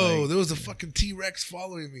doing? Oh, Like, there was a fucking T-Rex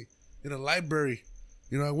following me in a library.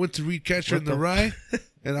 I went to read Catcher What in the the- Rye,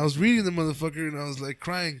 and I was reading the motherfucker, and I was like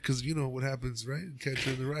crying because you know what happens, right? In Catcher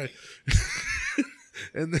in the Rye.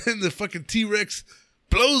 And then the fucking T-Rex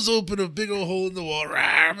blows open a big old hole in the wall.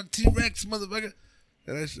 Rah, I'm a T-Rex, motherfucker.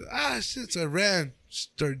 And I said, shit. So I ran,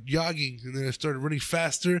 started jogging, and then I started running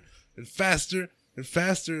faster and faster and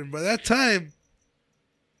faster. And by that time,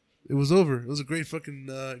 it was over. It was a great fucking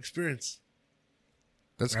experience.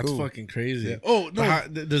 That's that's cool. fucking crazy. Yeah. Oh, no.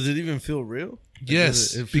 But does it even feel real?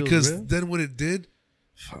 Yes, It feels because real? then what it did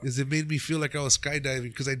is it made me feel like I was skydiving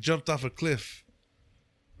because I jumped off a cliff,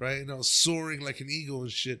 right? And I was soaring like an eagle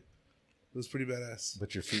and shit. It was pretty badass.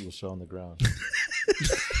 But your feet will show on the ground.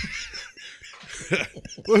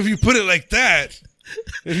 Well, if you put it like that,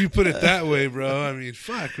 if you put it that way, bro, I mean,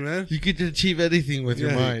 fuck, man. You could achieve anything with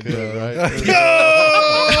your Yeah, mind, Could, bro. right?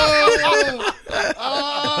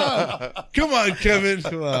 Come on, Kevin.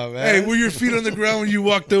 Come on, man. Hey, were your feet on the ground when you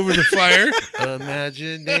walked over the fire?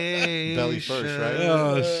 Imagination. Belly first, right?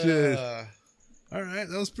 Oh, shit. All right,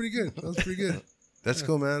 that was pretty good. That was pretty good. That's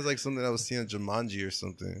cool, man. It's like something I was seeing on Jumanji or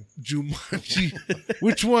something. Jumanji.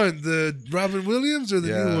 Which one? The Robin Williams or the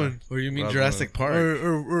Yeah. new one? Or you mean Bravo. Jurassic Park?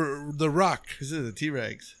 Or The Rock? This is a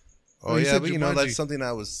T-Rex. Oh, you yeah, said but Jumanji. that's something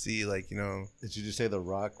I would see, like, Did you just say The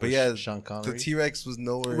Rock? But with yeah, Sean Connery. the T-Rex was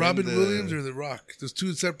nowhere. Robin in Williams or The Rock? There's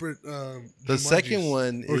two separate. the second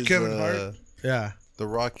one Or is Kevin Hart? Yeah. The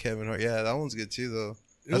Rock, Kevin Hart. Yeah, that one's good too, though.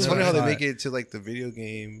 It That's was funny how they alright. make it to like the video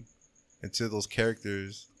game, into those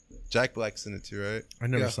characters. Jack Black's in it too, right? I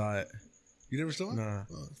never Yeah. saw it. You never saw it? Nah.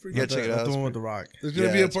 Oh, it's pretty Yeah, good. check it That's out. the It's one with the Rock. There's gonna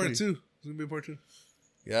Yeah, be a it's part pretty- 2. There's gonna be a part 2.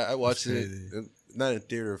 Yeah, I watched it. crazy. Not in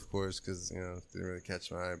theater, of course, because didn't really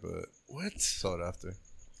catch my eye, but What? saw it after.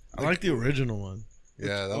 I like the original one.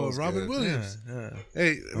 Yeah, that Oh, was Robin good. Williams. Yeah.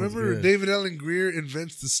 Hey, remember good. David Allen Greer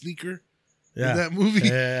invents the sneaker Yeah. in that movie?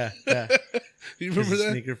 Yeah. Yeah. You remember His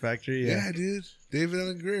that? Sneaker Factory. Yeah. Yeah. dude. David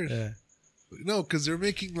Allen Greer. Yeah. No, because they're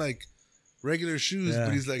making like regular shoes, Yeah.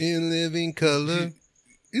 but he's like, In living color.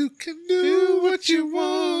 you can do what you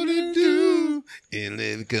want to do. In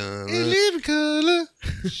living color. In living color.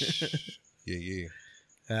 Yeah.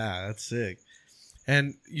 Yeah, that's sick.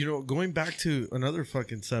 And going back to another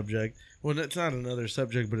fucking subject. Well, it's not another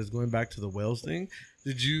subject, but it's going back to the whales thing.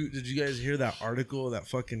 Did you guys hear that article? That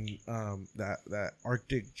fucking that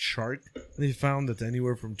Arctic shark they found that's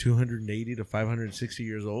anywhere from 280 to 560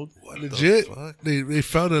 years old. What Legit? the fuck? They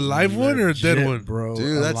found a live one or a dead Legit, one? bro?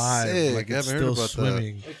 Dude, that's alive. sick. Like I it's haven't heard still about that.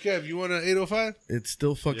 swimming. Hey, Kev, you want an 805? It's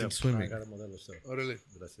still fucking I swimming. got a modelo, sir. Orale.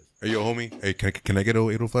 Gracias. Hey, yo, homie. Hey, can I get a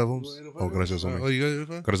 805 You homes? want 805? Oh, gracias, Oh, homie. you got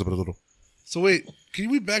 805? Gracias por todo. So wait, can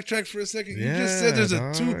we backtrack for a second? You just said Yeah,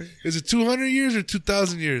 there's dog. is it 200 years or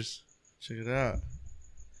 2,000 years? Check it out.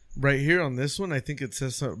 Right here on this one, I think it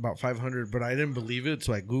says something about 500, but I didn't believe it,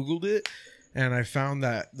 so I Googled it, and I found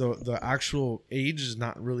that the actual age is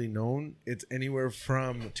not really known. It's anywhere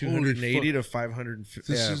from 280 to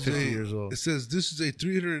 550 years old. It says this is a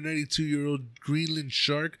 392-year-old Greenland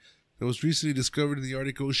shark that was recently discovered in the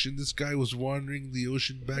Arctic Ocean. This guy was wandering the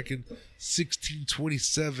ocean back in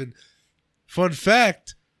 1627. Fun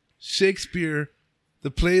fact, Shakespeare,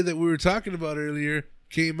 the play that we were talking about earlier,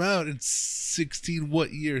 came out in 16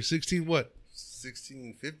 what year? 16 what?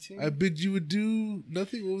 1615? I bid you would do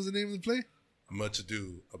nothing. What was the name of the play? Much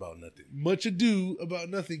ado about nothing. Much Ado About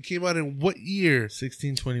Nothing came out in what year?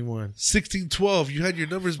 1621. 1612. You had your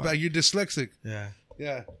numbers back. You're dyslexic. Yeah.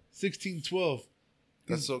 Yeah, 1612.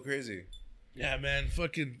 That's so crazy. Yeah, man.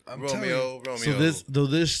 Fucking I'm telling you.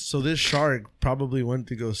 Romeo. So this shark probably went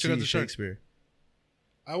to go Check out see the shark. Shakespeare.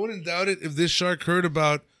 I wouldn't doubt it if this shark heard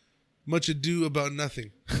about Much Ado About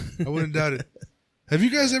Nothing. I wouldn't doubt it. Have you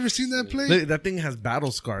guys ever seen that play? Look, that thing has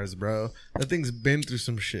battle scars, bro. That thing's been through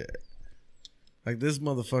some shit. Like this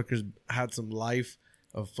motherfucker's had some life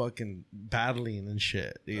of fucking battling and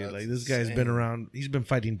shit, dude. That's like this guy's insane. been around. He's been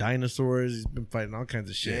fighting dinosaurs. He's been fighting all kinds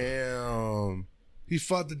of shit. Damn. He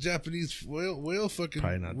fought the Japanese whale fucking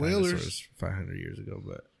Probably not whalers. dinosaurs 500 years ago,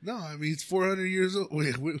 but No, I mean he's 400 years old.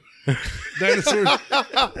 Wait.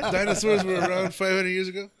 Dinosaurs were around 500 years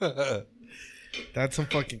ago. that's some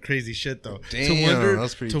fucking crazy shit, though. Damn,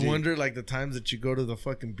 that's pretty deep. wonder like the times that you go to the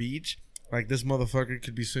fucking beach, like this motherfucker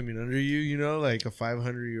could be swimming under you, like a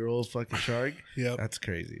 500-year-old fucking shark. Yep. That's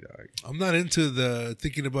crazy, dog. I'm not into the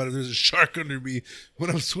thinking about if there's a shark under me when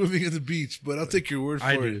I'm swimming in the beach, but I'll take your word for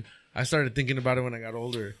I it. do. I started thinking about it when I got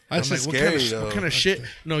older. That's I'm just what scary, kind of, though. what kind of shit?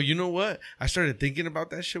 No, you know what? I started thinking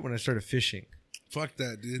about that shit when I started fishing Fuck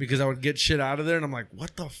that, dude. because I would get shit out of there and I'm like,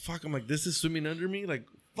 what the fuck? I'm like, this is swimming under me? Like,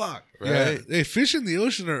 fuck. Yeah. Right? Hey, fish in the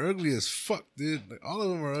ocean are ugly as fuck, dude. Like, all of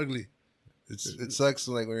them are ugly. It sucks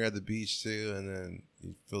when, like, when you're at the beach too, and then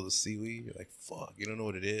you feel the seaweed. You're like, fuck, you don't know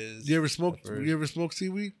what it is. You ever smoke? At first. You ever smoke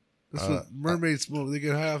seaweed? That's what mermaids smoke. They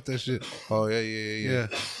get high off that shit. Oh yeah. Yeah.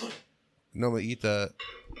 No, I'm gonna eat that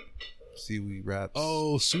seaweed wraps.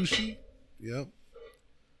 Oh, sushi. Yep.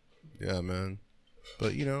 yeah, man.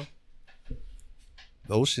 But the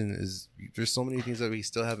ocean there's so many things that we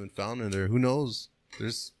still haven't found in there. Who knows?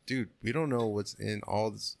 We don't know what's in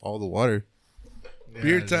all the water.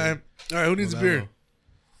 Beer time. All right, who needs a beer?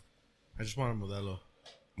 I just want a Modelo.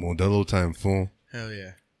 Modelo time, fool. Hell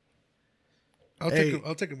yeah. I'll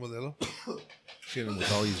take a Modelo. Shit, and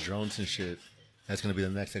with all these drones and shit, that's gonna be the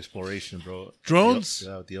next exploration, bro. Drones?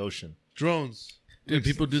 Yeah, the ocean. Drones. Dude,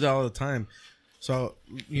 people do that all the time. So,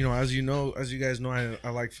 as you guys know, I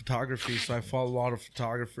like photography. So I follow a lot of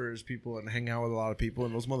photographers, people, and hang out with a lot of people.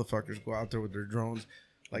 And those motherfuckers go out there with their drones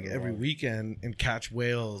like every weekend and catch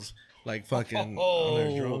whales, like fucking on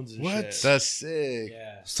their drones and What? shit. That's sick.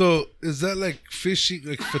 Yeah. So is that like fishing,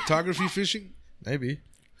 like photography fishing? Maybe.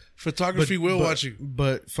 Photography whale watching.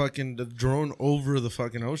 But fucking the drone over the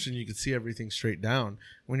fucking ocean, you can see everything straight down.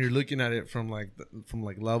 When you're looking at it from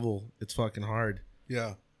level, it's fucking hard.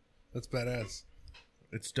 Yeah. That's badass.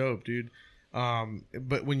 It's dope, dude.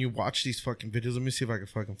 But when you watch these fucking videos, let me see if I can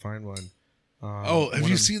fucking find one. Have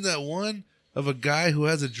you seen that one of a guy who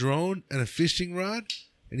has a drone and a fishing rod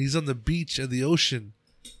and he's on the beach of the ocean?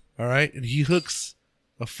 All right. And he hooks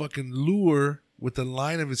a fucking lure with the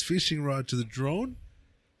line of his fishing rod to the drone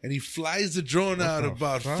and he flies the drone out the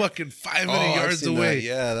about fuck? fucking 500 I've yards seen away. that.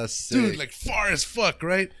 Yeah, that's sick. Dude, like far as fuck,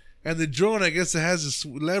 right? And the drone, I guess it has this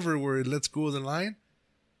lever where it lets go of the line.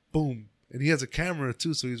 Boom. And he has a camera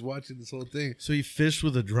too, so he's watching this whole thing. So he fished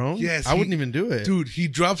with a drone? Yes, I wouldn't even do it. Dude, he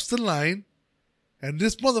drops the line, and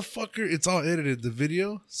this motherfucker, it's all edited, the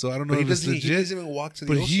video, so I don't know But he if it's doesn't, legit. he doesn't even walk to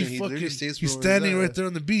the But ocean. he literally fucking, stays he's where standing at. right there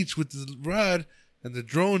on the beach with his rod, and the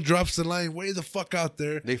drone drops the line way the fuck out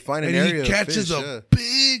there. They find an and area he of catches fish, a yeah.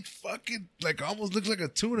 big fucking, like almost looks like a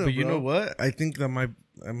tuna, But you bro. know what? I think that might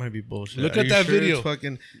be bullshit. Look Are at you that sure video. It's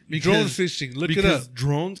fucking Drone fishing, look it because up.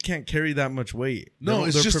 drones can't carry that much weight. No,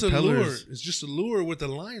 it's They're just a lure. propellers. It's just a lure with a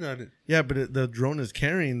line on it. Yeah, but the drone is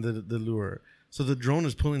carrying the lure, so the drone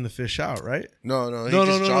is pulling the fish out, right? No, he No,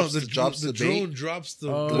 just drops the drone bait drops the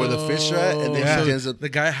where the fish are at, and then Yeah. he ends up. The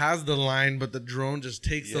guy has the line, but the drone just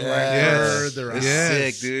takes the line Yes. further It's out.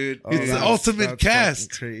 Yes. sick, dude. It's the that's- ultimate that's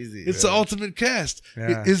cast. fucking Crazy. It's bro. the ultimate cast.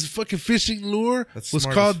 Yeah. His fucking fishing lure That's was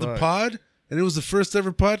smart called as The fuck. Pod, and it was the first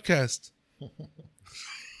ever podcast.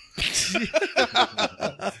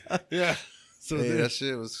 Yeah. So Hey, there- that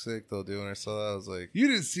shit was sick though, dude. When I saw that, I was like, you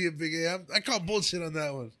didn't see it, Big A. I call bullshit on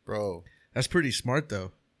that one. bro. That's pretty smart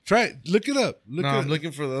though. Try it. Look it up. Look No, it I'm up.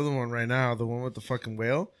 looking for the other one right now. The one with the fucking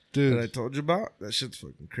whale Dude. that I told you about. That shit's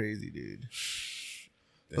fucking crazy, dude.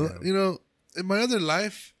 You know, in my other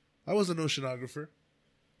life, I was an oceanographer.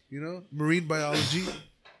 You know, marine biology.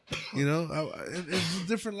 You know, it was a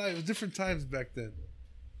different life. It was different times back then.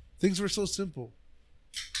 Things were so simple.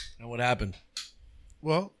 And what happened?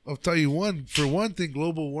 Well, I'll tell you one. For one thing,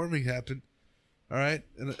 global warming happened. All right,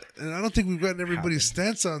 and I don't think we've gotten everybody's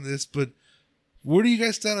stance on this, but where do you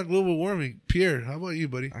guys stand on global warming? Pierre, how about you,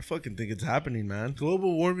 buddy? I fucking think it's happening, man.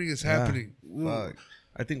 Global warming is Yeah. happening. Fuck.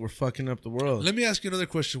 I think we're fucking up the world. Let me ask you another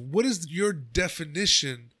question. What is your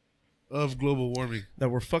definition of global warming? That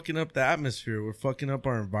we're fucking up the atmosphere. We're fucking up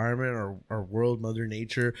our environment, our world, Mother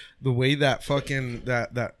Nature. The way that fucking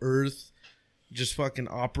that Earth just fucking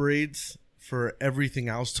operates for everything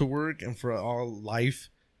else to work and for all life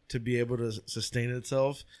to be able to sustain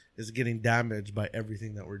itself is getting damaged by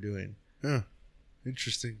everything that we're doing. Yeah,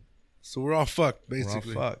 interesting. So we're all fucked,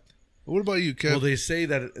 basically. We're all fucked. What about you, Kev? Well, they say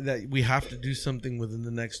that we have to do something within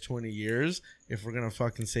the next 20 years if we're gonna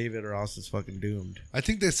fucking save it, or else it's fucking doomed. I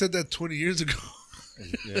think they said that 20 years ago.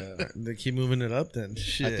 Yeah, They keep moving it up. Then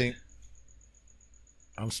shit. I think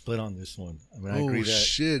I'm split on this one. I mean, I Oh agree that.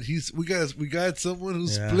 shit! We got someone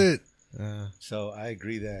who's Yeah. split. So I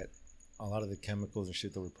agree that a lot of the chemicals and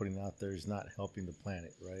shit that we're putting out there is not helping the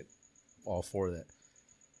planet, right? All for that.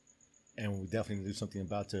 And we definitely need to do something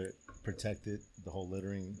about to protect it, the whole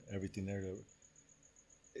littering, everything there.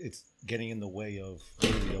 It's getting in the way of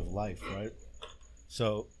literally of life, right?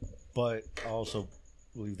 So, but I also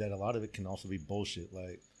believe that a lot of it can also be bullshit,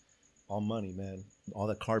 like all money, man. All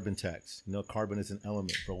that carbon tax. You know, carbon is an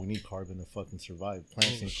element, bro. We need carbon to fucking survive.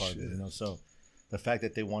 Plants need carbon, you know. So the fact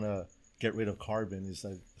that they want to get rid of carbon is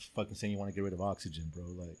like fucking saying you want to get rid of oxygen, bro.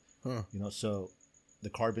 Like, Huh. you know, so the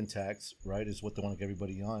carbon tax, right, is what they want to get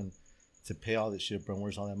everybody on to pay all this shit, bro.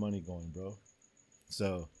 Where's all that money going, bro?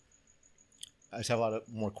 So I just have a lot of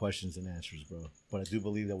more questions than answers, bro. But I do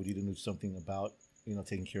believe that we need to do something about, you know,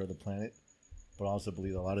 taking care of the planet. But I also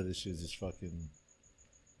believe a lot of this shit is just fucking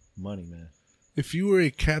money, man. If you were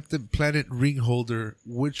a Captain Planet ring holder,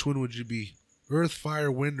 which one would you be? Earth,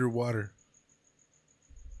 fire, wind, or water?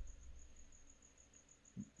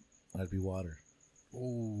 I'd be water.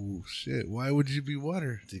 Oh shit! Why would you be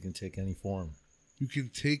water? You can take any form. You can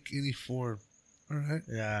take any form. All right.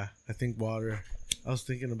 Yeah, I think water. I was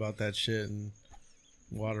thinking about that shit, and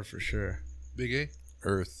water for sure. Big A.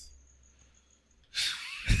 Earth.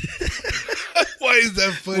 Why is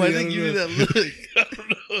that funny? Why I did they don't give you know. that look? I don't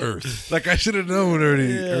know. Earth. Like I should have known already.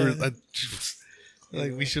 Yeah. Earth.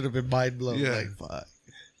 Like we should have been mind blown. Yeah. Like fuck.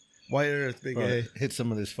 Why Earth, Big Bro, A? hit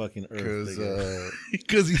some of this fucking earth. Because nigga.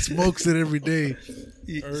 Because he smokes it every day.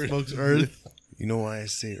 He Earth. smokes Earth. you know why I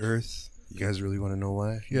say Earth? You guys really want to know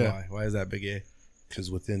why? Yeah. Why? Why is that, Big A? Because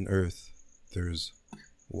within Earth, there's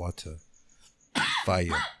water, fire,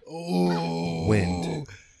 Oh. wind.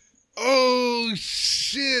 Oh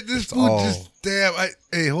shit! This It's fool all- just damn.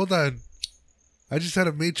 Hey, hold on. I just had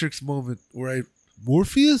a Matrix moment where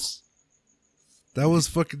Morpheus. That was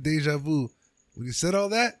fucking deja vu. When you said all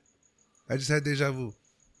that, I just had deja vu.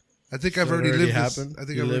 I think I've So it already lived happened. this. I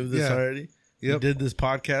think you I've lived this yeah. already. You Yep. did this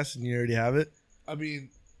podcast, and you already have it. I mean,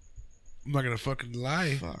 I'm not gonna fucking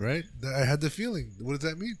lie, Fuck. right? I had the feeling. What does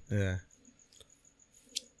that mean? Yeah.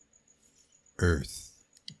 Earth.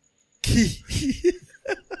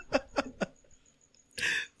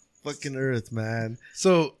 Fucking Earth, man.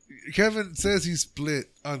 So Kevin says he's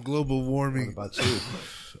split on global What warming. about you?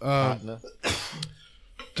 Partner.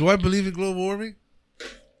 Do I believe in global warming?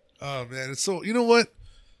 Oh man, it's so. You know what?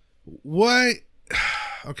 Why?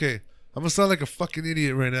 Okay, I'm gonna sound like a fucking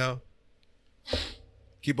idiot right now.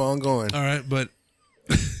 Keep on going. All right, but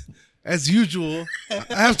as usual, I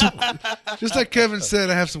have to. Just like Kevin said,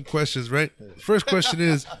 I have some questions. Right. First question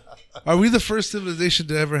is: are we the first civilization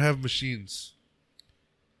to ever have machines?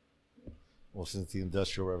 Well, since the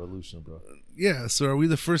Industrial Revolution, bro. Yeah. So are we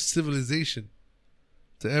the first civilization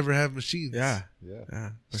to ever have machines? Yeah. Yeah. Yeah.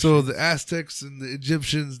 So the Aztecs and the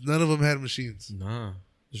Egyptians, none of them had machines. Nah.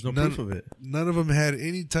 There's no None- proof of it. None of them had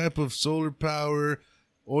any type of solar power,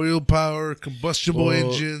 oil power, combustible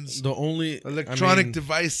Well, engines, The only electronic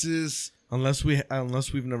devices. unless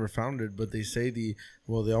we've never found it, but they say they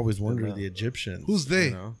always wonder Yeah. the Egyptians. Who's they,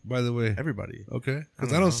 You know? by the way? Everybody. Okay,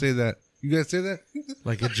 because I I don't don't know. say that. You guys say that?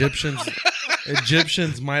 Like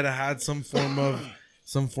Egyptians might have had some form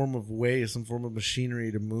of way, some form of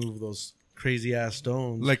machinery to move those crazy ass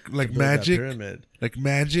stones. Like to build that magic, pyramid. like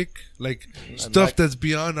magic, like stuff like- that's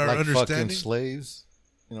beyond our Like fucking understanding. slaves.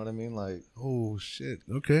 You know what I mean? Like, Oh shit.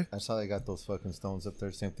 Okay. that's how they got those fucking stones up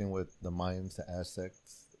there. Same thing with the Mayans, the Aztecs,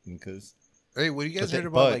 Incas. Hey, what do you guys But heard they-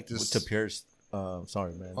 about but like this? to Pierce,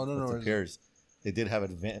 sorry, man. Oh, no, no But to worries. Pierce, they did have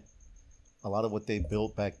a lot of what they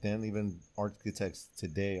built back then. Even architects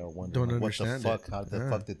today are wondering Don't like, what the understand fuck, it. how the Yeah.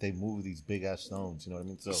 fuck did they move these big ass stones? You know what I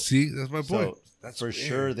mean? So, See, that's my point. That's for weird.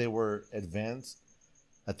 sure they were advanced.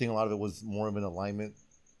 I think a lot of it was more of an alignment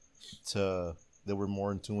to they were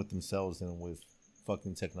more in tune with themselves than with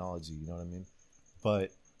fucking technology. You know what I mean?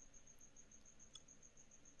 But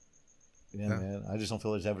yeah, Yeah. man, I just don't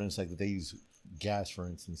feel there's evidence like that they use gas, for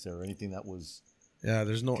instance, or anything that was. Yeah,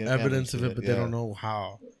 there's no Can evidence of handle it, but it, they yeah. don't know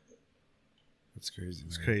how. That's crazy.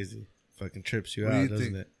 It's man. crazy. Fucking trips you What do out, you doesn't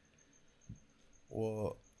think? it?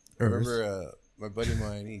 Well, I Earth. remember my buddy of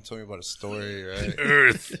mine. He told me about a story, right?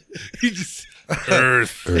 Earth. He just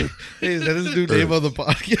Earth. Hey, is that his new name on the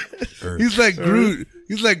podcast? He's like Groot.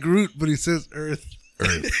 He's like Groot, but he says Earth.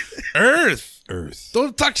 Earth. Earth.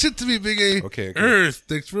 Don't talk shit to me, Big A. Okay. Earth.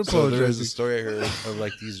 Thanks for So there was a apologizing. story I heard of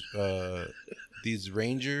like these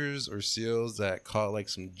rangers or seals that caught like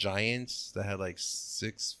some giants that had like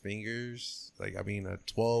 6 fingers. Like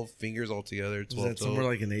 12 fingers altogether. Was 12 that somewhere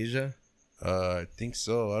like in Asia? I think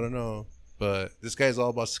so. I don't know. But this guy's all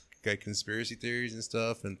about like conspiracy theories and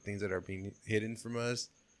stuff and things that are being hidden from us.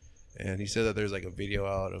 And he said that there's like a video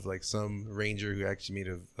out of like some ranger who actually made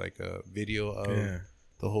a video of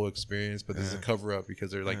the whole experience, but there's a cover up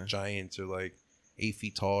because they're like giants or like 8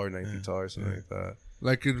 feet tall or 9 feet tall or something like that.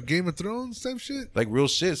 Like in Game of Thrones type shit. Like real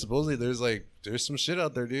shit. Supposedly there's some shit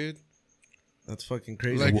out there, dude. That's fucking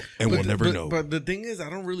crazy. Like- And we'll but- never but- know. But the thing is, I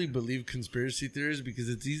don't really believe conspiracy theories because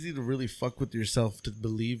it's easy to really fuck with yourself to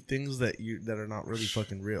believe things that are not really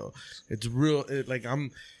fucking real. It's real. Like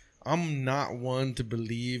I'm not one to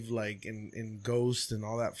believe like in ghosts and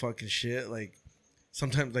all that fucking shit. Like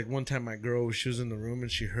sometimes, like one time, my girl, she was in the room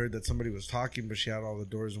and she heard that somebody was talking, but she had all the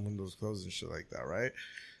doors and windows closed and shit like that, right?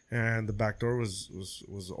 And the back door was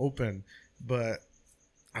open, but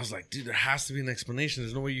I was like, dude, there has to be an explanation.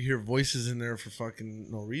 There's no way you hear voices in there for fucking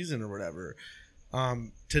no reason or whatever.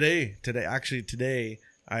 Today,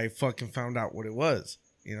 I fucking found out what it was.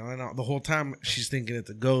 You know, and the whole time she's thinking it's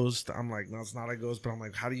a ghost. I'm like, no, it's not a ghost. But I'm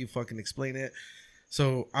like, how do you fucking explain it?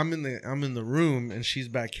 So I'm in the room and she's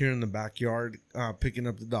back here in the backyard picking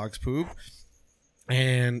up the dog's poop.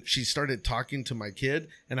 And she started talking to my kid,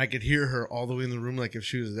 and I could hear her all the way in the room, like if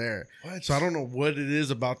she was there. What? So I don't know what it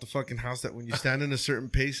is about the fucking house that when you stand in a certain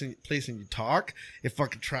place and you talk, it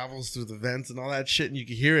fucking travels through the vents and all that shit, and you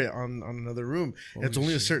can hear it on another room. And it's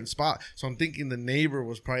only a certain spot. So I'm thinking the neighbor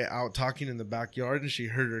was probably out talking in the backyard, and she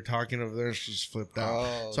heard her talking over there, and she just flipped out.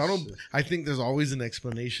 Oh, so shit. I think there's always an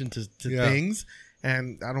explanation to Yeah. things.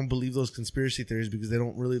 And I don't believe those conspiracy theories because they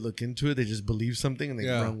don't really look into it. They just believe something and they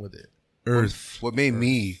Yeah. run with it. Earth. What made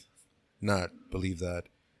me not believe that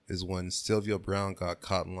is when Sylvia Brown got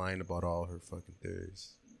caught in line about all her fucking theories.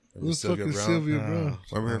 Remember Who's fucking Sylvia Brown?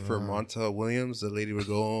 Remember her for Monta Williams? The lady would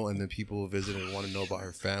go and then people would visit and want to know about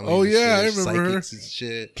her family. Oh, and yeah, shit, I remember her. psychics and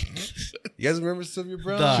shit. You guys remember Sylvia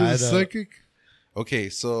Brown? Nah. She I was a know. psychic. Okay,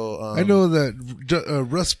 so I know that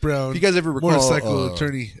Russ Brown, If you guys ever recall, motorcycle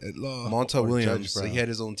attorney at law. Monta Or Williams, Judge so Brown. he had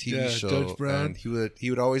his own TV Yeah, show, Judge Brown. and he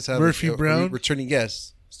would always have Murphy a Brown. returning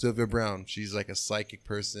guest, Sylvia Brown. She's like a psychic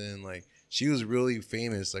person. Like she was really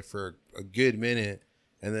famous, like for a good minute,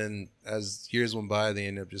 and then as years went by, they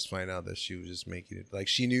ended up just finding out that she was just making it. Like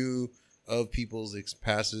she knew of people's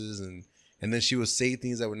passes, and then she would say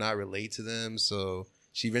things that would not relate to them. So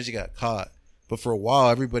she eventually got caught. But for a while,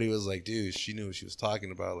 everybody was like, dude, she knew what she was talking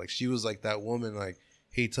about. Like, she was like that woman, like,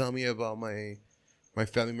 hey, tell me about my my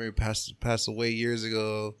family member passed away years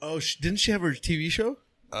ago. Oh, didn't she have her TV show?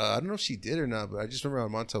 I don't know if she did or not, but I just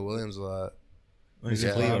remember on Montel Williams a lot. Like,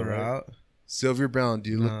 Yeah. Cleo, right? Sylvia Brown,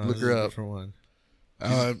 dude, look her up. Different one.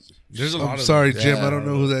 There's a lot I'm of sorry, them. Jim. Yeah. I don't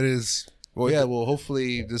know who that is. Well, yeah. Well,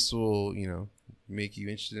 hopefully this will, make you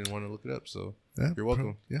interested and want to look it up. So Yeah, you're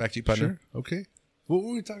welcome. yeah, Back to you, partner. Sure. Okay. What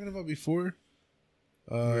were we talking about before?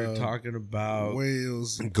 We were talking about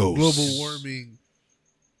whales, Ghosts. global warming,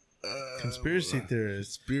 conspiracy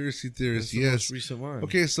theorists. conspiracy That's theorists. the Yes. most recent one.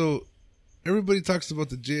 Okay, so everybody talks about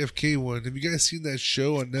the JFK one. Have you guys seen that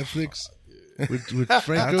show on Netflix with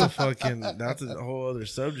Franco? That's a whole other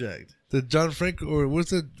subject. The John Franco, or what's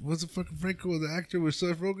the fucking Franco, the actor with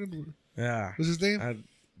Seth Rogen? Yeah. What's his name?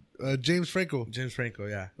 James Franco. James Franco,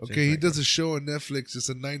 yeah. Okay, he does a show on Netflix. It's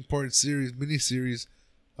a 9-part series, miniseries,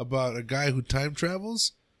 about a guy who time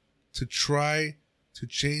travels to try to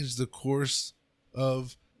change the course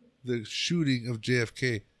of the shooting of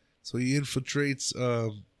JFK. So he infiltrates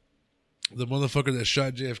the motherfucker that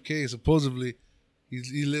shot JFK. Supposedly,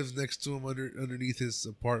 he lives next to him underneath his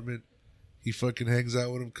apartment. He fucking hangs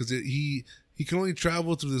out with him because he can only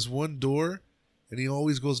travel through this one door, and he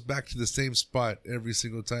always goes back to the same spot every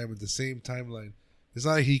single time at the same timeline. It's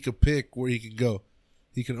not like he could pick where he can go.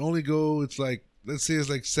 He can only go. It's like, let's say it's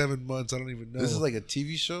like 7 months. I don't even know. This is like a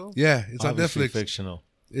TV show. Yeah, it's Obviously on Netflix. fictional.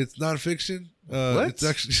 It's nonfiction. What? It's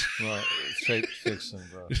actually No, straight fiction,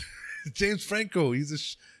 bro. James Franco.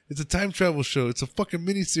 It's a time travel show. It's a fucking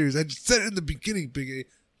miniseries. I just said it in the beginning, Big A.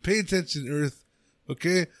 Pay attention, Earth.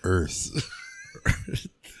 Okay. Earth.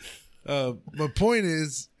 My point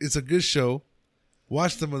is, it's a good show.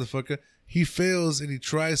 Watch the motherfucker. He fails and he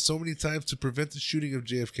tries so many times to prevent the shooting of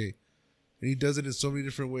JFK, and he does it in so many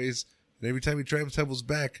different ways. And every time he travels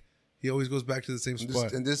back, he always goes back to the same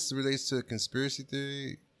spot. And this relates to conspiracy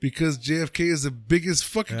theory. Because JFK is the biggest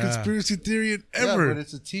fucking Yeah. conspiracy theory Yeah, ever. but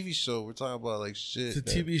it's a TV show. We're talking about like shit. It's a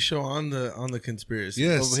TV show on the conspiracy.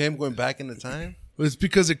 Yes. Of him going back in the time. But it's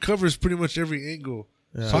because it covers pretty much every angle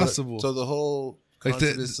possible. So the whole Like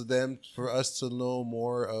concept the- is for us to know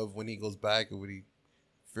more of when he goes back and when he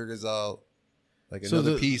figures out like So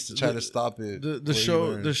another the- piece to try the- to stop it. The what he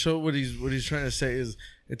learned. show what he's trying to say is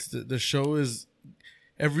it's the show is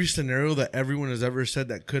every scenario that everyone has ever said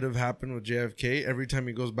that could have happened with JFK. Every time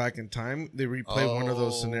he goes back in time, they replay one of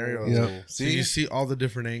those scenarios. Yeah. So you see all the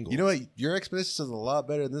different angles. You know what? Your explanation is a lot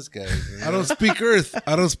better than this guy's. I don't speak Earth.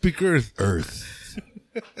 I don't speak Earth. Earth.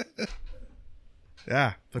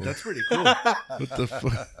 Yeah, but that's pretty cool. What the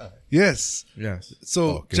fuck? Yes. Yes. So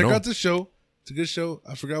Okay, check no. out the show. It's a good show.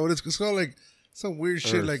 I forgot what it's called. Like some weird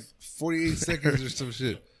shit, Earth. like 48 seconds or some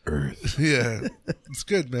shit. Earth. Yeah, it's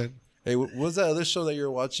good, man. Hey, what was that other show that you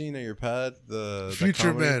were watching on your pad? The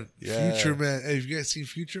Future comedy? Man. Yeah. Future Man. Hey, have you guys seen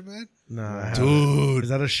Future Man? Nah, Dude, is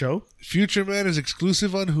that a show? Future Man is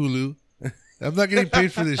exclusive on Hulu. I'm not getting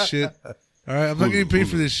paid for this shit. All right, I'm not getting paid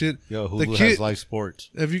for this shit. Yo, The Hulu kid- has live sports.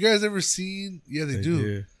 Have you guys ever seen? Yeah, they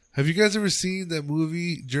do. Have you guys ever seen that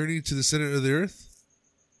movie Journey to the Center of the Earth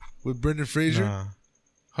with Brendan Fraser? Nah,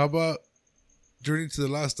 How about Journey to the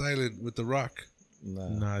Lost Island with The Rock?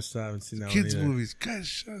 nah, I still haven't seen that Kids one either. movies. Guys,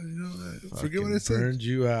 shut up, you know that. Forget what I Fucking said. burned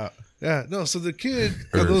you out. Yeah, no. So the kid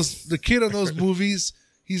on those movies,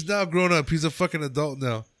 he's now grown up. He's a fucking adult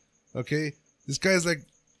now. Okay, this guy's like,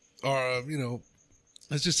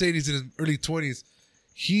 let's just say he's in his early 20s.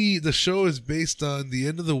 The show is based on the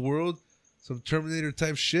end of the world, some Terminator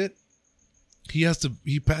type shit.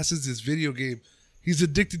 He passes this video game. He's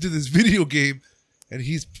addicted to this video game, and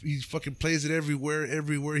he fucking plays it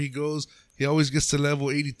everywhere he goes. He always gets to level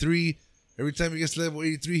 83. Every time he gets to level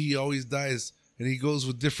 83, he always dies. And he goes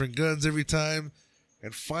with different guns every time.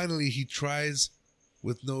 And finally, he tries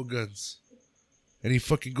with no guns. And he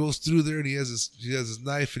fucking goes through there, and he has his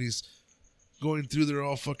knife, and he's going through there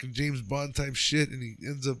all fucking James Bond type shit, and he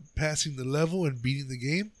ends up passing the level and beating the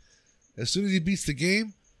game. As soon as he beats the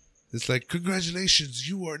game, it's like, congratulations,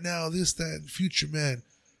 you are now this, that, and Future Man. And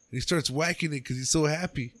he starts whacking it because he's so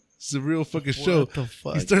happy. It's a real fucking show. What the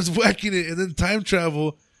fuck? He starts whacking it, and then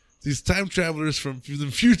these time travelers from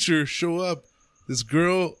the future show up. This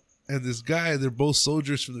girl and this guy, they're both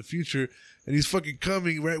soldiers from the future, and he's fucking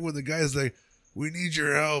coming right when the guy's like, we need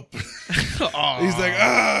your help. He's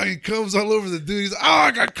like, he comes all over the dude. He's like,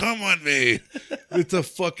 I got cum on me. It's a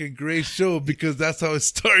fucking great show because that's how it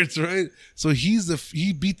starts, right? So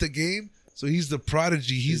he beat the game. So he's the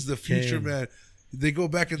prodigy. He's the future man. They go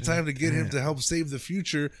back in time to get him to help save the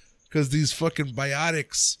future because these fucking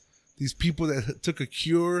biotics, these people that took a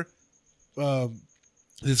cure,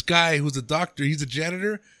 this guy who's a doctor, he's a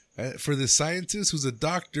janitor for this scientist who's a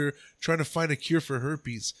doctor trying to find a cure for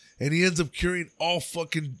herpes. And he ends up curing all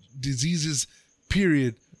fucking diseases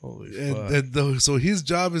period. Holy And, fuck. so his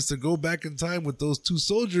job is to go back in time with those 2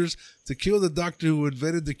 soldiers to kill the doctor who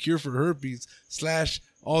invented the cure for herpes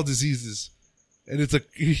 / all diseases. And he went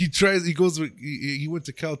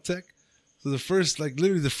to Caltech. So the first,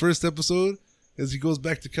 literally the first episode is he goes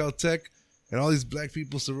back to Caltech and all these black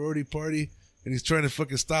people sorority party and he's trying to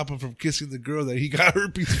fucking stop him from kissing the girl that he got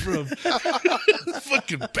herpes from. It's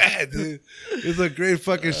fucking bad, dude. It's a great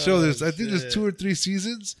fucking show. I think there's 2 or 3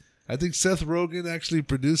 seasons. I think Seth Rogen actually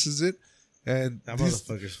produces it. And That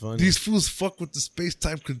motherfucker's funny. these fools fuck with the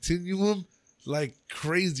space-time continuum like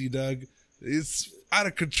crazy, dog. It's out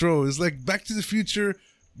of control. It's like Back to the Future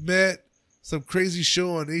met some crazy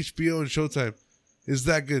show on HBO and Showtime. It's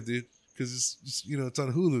that good, dude. Because it's it's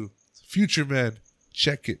on Hulu. Future Man.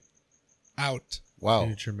 Check it out. Wow.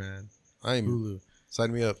 Future Man. I'm Hulu.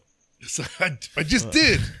 sign me up. So I just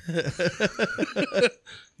did.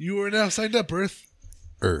 You are now signed up, Earth.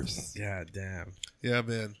 Earth. God damn. Yeah,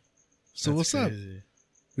 man. So That's what's up? crazy.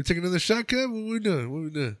 We taking another shot, Kev? What we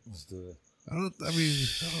doing? Let's do it. I don't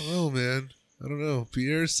know, man. I don't know.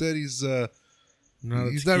 Pierre said he's I'm not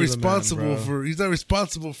a he's not tequila responsible man, bro. he's not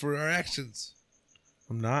responsible for our actions.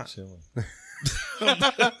 I'm not. Chilling.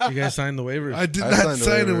 You guys signed the waivers. I did I not signed the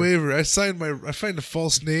sign a waiver. waiver. I signed a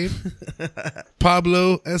false name.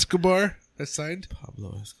 Pablo Escobar. I signed.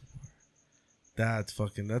 Pablo Escobar.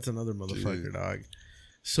 That's another motherfucker, dog.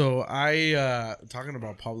 So I talking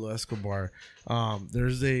about Pablo Escobar,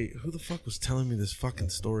 there's who the fuck was telling me this fucking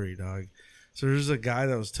story, dog? So there's a guy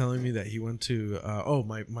that was telling me that he went to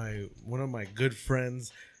my one of my good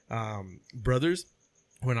friends brothers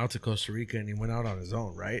went out to Costa Rica and he went out on his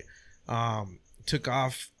own, right? Took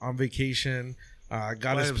off on vacation, got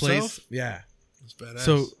By his himself? place. Yeah. That's badass.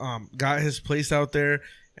 So got his place out there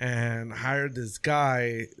and hired this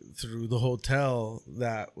guy through the hotel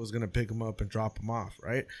that was gonna pick him up and drop him off,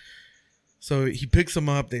 right? So he picks him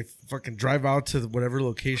up, they fucking drive out to whatever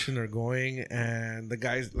location they're going, and the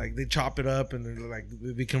guys they chop it up and they're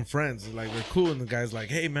they become friends. They're they're cool, and the guy's like,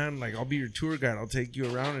 hey man, I'll be your tour guide, I'll take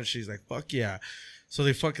you around, and she's like, fuck yeah. So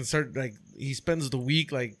they fucking start he spends the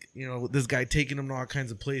week with this guy taking him to all kinds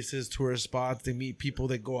of places, tourist spots. They meet people,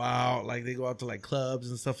 they go out, they go out to clubs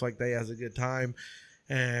and stuff like that. He has a good time.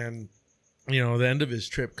 And the end of his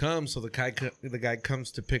trip comes, so the guy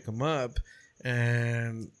comes to pick him up,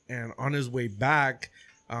 and on his way back,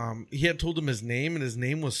 he had told him his name, and his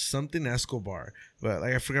name was something Escobar, but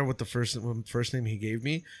I forgot what the first name he gave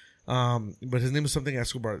me. But his name was something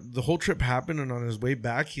Escobar. The whole trip happened, and on his way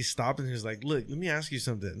back, he stopped and he's like, "Look, let me ask you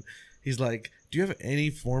something." He's like, "Do you have any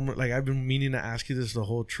form of I've been meaning to ask you this the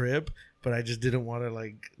whole trip, but I just didn't want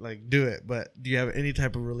to do it. But do you have any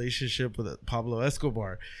type of relationship with Pablo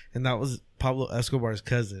Escobar?" And that was Pablo Escobar's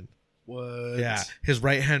cousin. what? Yeah, his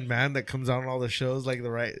right hand man that comes out on all the shows, that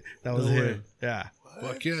was No way. him. Yeah,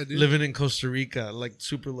 Fuck yeah, dude. living in Costa Rica,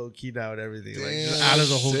 super low key now and everything, just Damn, out of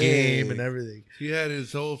the whole sick. game and everything. He had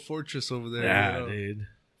his whole fortress over there. Yeah, you know? dude.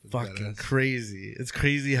 That's Fucking badass. crazy. It's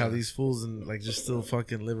crazy how these fools just still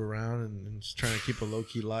fucking live around and just trying to keep a low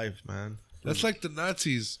key life, man. That's like the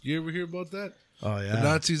Nazis. You ever hear about that? Oh yeah. The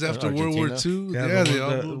Nazis after In World War II. Argentina? Yeah, they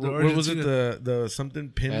all moved to what was it? Argentina. The something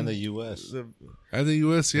pin And the U.S. And the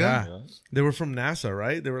U.S. Yeah, Yeah. They were from NASA,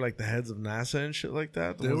 right? They were the heads of NASA and shit like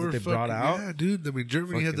that. The they ones were that they brought fucking- out. Yeah, dude. I mean,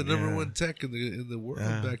 Germany had the Fucking, number yeah. one tech in the world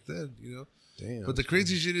Yeah. back then. Damn. But the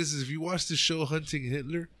crazy shit is if you watch the show Hunting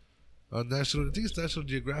Hitler on I think it's National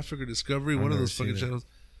Geographic or Discovery, I've one of never those fucking seen it. channels.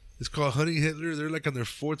 It's called Hunting Hitler. They're on their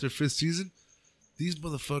 4th or 5th season. These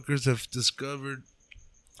motherfuckers have discovered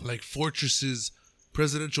fortresses,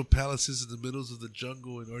 presidential palaces in the middles of the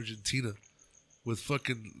jungle in Argentina with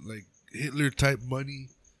fucking Hitler type money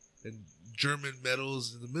and German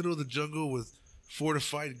medals in the middle of the jungle with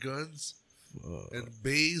fortified guns and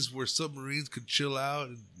bays where submarines could chill out,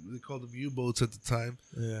 and they called them U-boats at the time.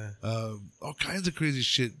 Yeah. All kinds of crazy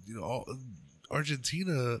shit.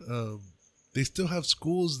 Argentina, they still have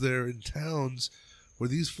schools there in towns where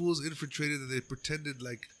these fools infiltrated and they pretended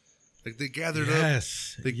like they gathered up.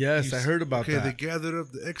 Yes. Yes, I heard about They that. gathered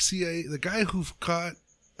up the ex-CIA, the guy who I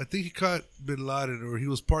think he caught Bin Laden, or he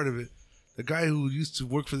was part of it. The guy who used to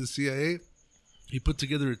work for the CIA, he put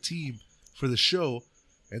together a team for the show,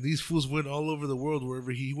 and these fools went all over the world wherever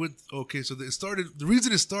he went. Okay, so the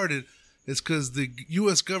reason it started is because the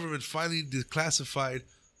U.S. government finally declassified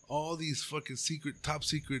all these fucking top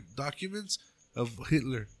secret documents of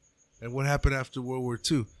Hitler and what happened after World War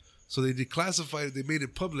II. So they declassified it. They made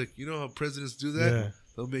it public. You know how presidents do that? Yeah.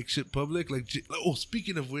 They'll make shit public.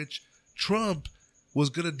 Speaking of which, Trump was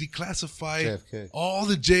going to declassify JFK. all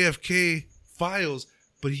the JFK files,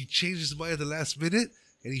 but he changed his mind at the last minute,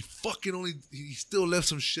 and he still left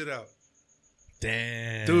some shit out.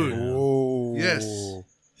 Damn. Dude. Whoa.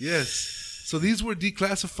 Yes. So these were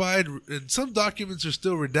declassified, and some documents are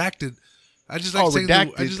still redacted. I just like Oh, saying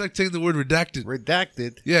redacted. I just like saying the word redacted.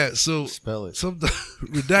 Redacted. Yeah. So Spell it. some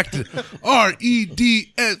redacted.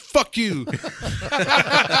 REDS. Fuck you.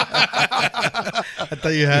 I thought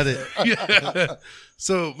you had it. Yeah.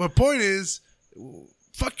 So my point is,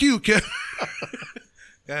 fuck you, Kev.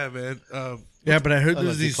 Yeah, man. Yeah, but I heard Oh, no,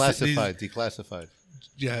 there's these declassified.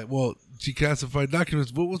 Yeah. Well, declassified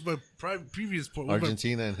documents. What was my previous point? What was my-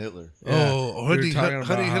 Argentina and Hitler. Yeah, Oh, we were Honey talking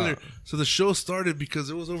about Hitler. how- So the show started because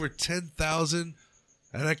it was over 10,000,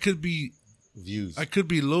 and I could be Views.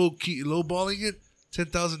 low balling it.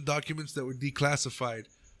 10,000 documents that were declassified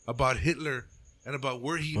about Hitler and about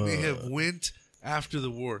where he may have went after the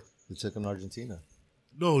war. They took him to Argentina.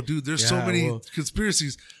 No, dude, there's so Yeah, many well-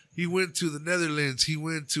 conspiracies. He went to the Netherlands. He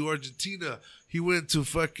went to Argentina. He went to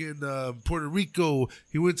fucking Puerto Rico.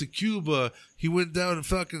 He went to Cuba. He went down and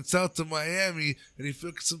fucking south to Miami, and he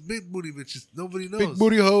fucked some big booty bitches. Nobody knows. Big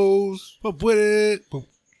booty hoes. But with it.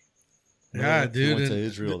 Yeah, He dude. went to and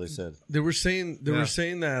Israel, they said. They were saying Yeah.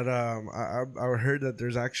 that I heard that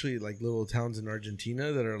there's actually like little towns in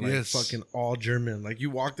Argentina that are like Yes. fucking all German. Like you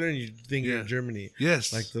walk there and you think you're Yeah. in Germany.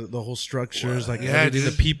 Yes. Like the whole structures, like Yeah, everything.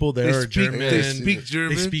 dude. The people there are German. They speak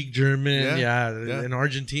German. They speak German. Yeah. Yeah. In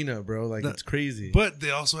Argentina, bro. Like No, it's crazy. But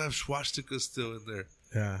they also have swastikas still in there.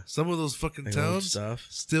 yeah. Some of those fucking Like old towns stuff.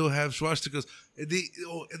 still have swastikas. And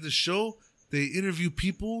in the show, they interview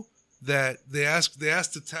people that they ask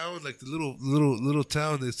the town, like the little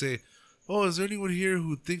town, they say, "Oh, is there anyone here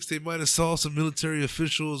who thinks they might have saw some military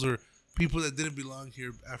officials or people that didn't belong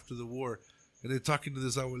here after the war?" And they're talking to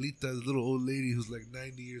this abuelita, this little old lady who's like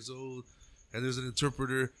 90 years old, and there's an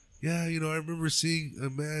interpreter. Yeah, I remember seeing a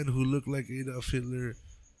man who looked like Adolf Hitler,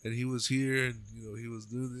 and he was here, and he was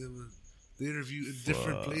doing it. They interview in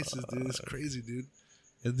different places, dude. It's crazy, dude.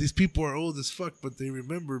 And these people are old as fuck, but they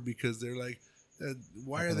remember because they're like,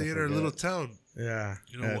 why are they in our little town? Yeah.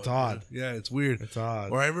 You know Yeah, it's what? odd. Yeah, it's weird. It's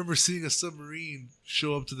odd. Or I remember seeing a submarine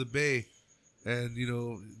show up to the bay, and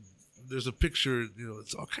there's a picture.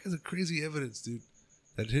 It's all kinds of crazy evidence, dude,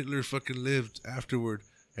 that Hitler fucking lived afterward,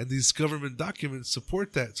 and these government documents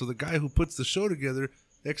support that. So the guy who puts the show together,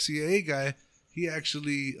 ex-CIA guy, he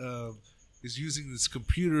actually is using this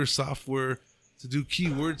computer software to do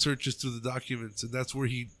keyword searches through the documents, and that's where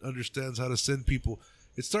he understands how to send people.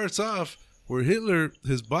 It starts off where Hitler,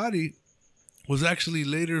 his body was actually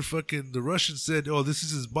later fucking, the Russians said, "Oh, this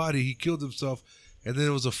is his body. He killed himself." And then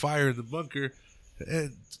it was a fire in the bunker.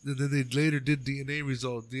 And then they later did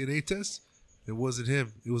DNA tests. It wasn't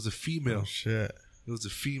him. It was a female. Oh, shit. It was a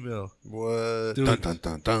female. What? Dude. Dun, dun,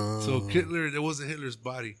 dun, dun. So Hitler, it wasn't Hitler's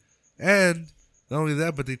body. And not only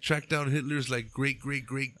that, but they tracked down Hitler's like great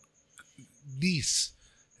niece.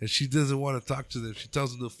 And she doesn't want to talk to them. She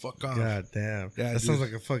tells them to fuck off. God damn. Yeah, that dude. sounds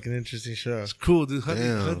like a fucking interesting show. It's cool, dude.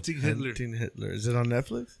 Damn. Hunting Hitler. Hunting Hitler. Is it on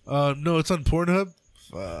Netflix? No, it's on Pornhub.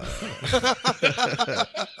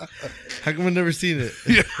 How come I've never seen it?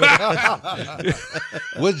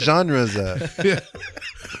 What genre is that?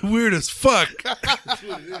 Weird as fuck.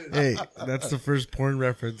 Hey, that's the first porn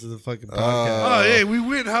reference of the fucking podcast. Oh, hey, we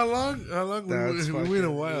went how long? That's We went fucking-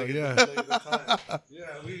 a while, yeah. Yeah,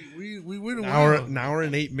 we went a an while. hour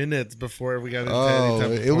and 8 minutes before we got into Oh, any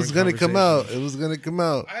type of it was porn gonna come out. conversation. It was gonna come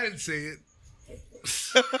out. I didn't say it.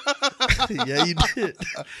 Yeah, you did.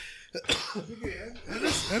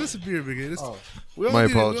 That is a beer, Big A. Oh. We all My need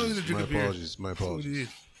to- we all apologies. need to drink My a beer. apologies. My That's what we apologies. need.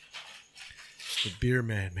 The beer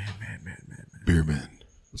man. Beer man.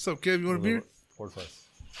 What's up, Kev? You want a beer? Port Fest.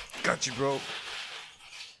 Got you, bro.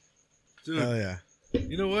 Dude, Oh, yeah.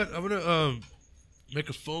 you know what? I'm gonna make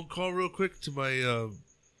a phone call real quick to my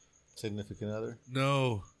Significant other.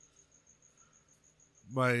 no.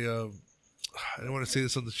 My I don't want to say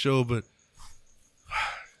this on the show, but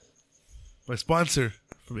my sponsor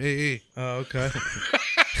from AA. Oh, okay.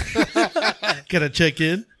 Gotta check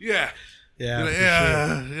in? Yeah. Yeah. for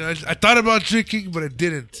Yeah. sure. I thought about drinking, but I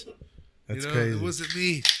didn't. That's crazy. It wasn't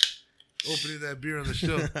me opening that beer on the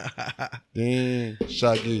show. Dang,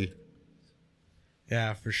 Shaggy.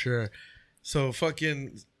 Yeah, for sure. So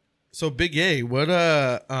Big A, what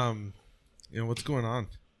what's going on?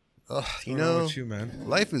 You What's going on know, with you, man?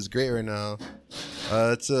 life is great right now.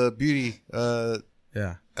 It's a beauty.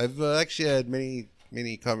 Yeah. I've actually had many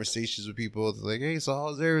conversations with people. It's like, hey, so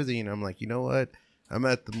how's everything? I'm like, you know what? I'm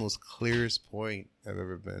at the most clearest point I've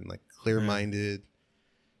ever been. Like, clear-minded,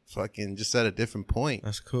 fucking just at a different point.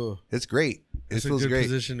 That's cool. It's great. That's it a feels good great.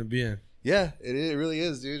 position to be in. Yeah, it really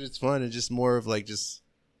is, dude. It's fun. It's just more of like just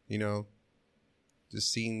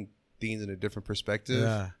seeing things in a different perspective.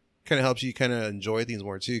 Yeah. kind of helps you kind of enjoy things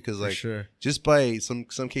more too. Because For like sure. just by some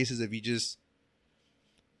cases, if you just,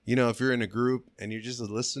 you know, if you're in a group and you're just a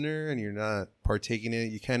listener and you're not partaking in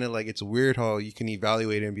it, you kind of like, it's weird how you can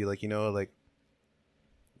evaluate it and be like, you know, like,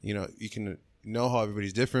 you know, you can know how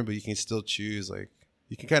everybody's different, but you can still choose. Like,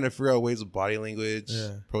 you can kind of figure out ways of body language,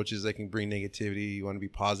 approaches that can bring negativity. You want to be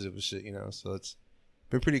positive with shit, you know? So it's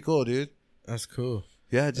been pretty cool, dude. That's cool.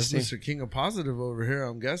 Yeah, That's just Mr. King of Positive over here.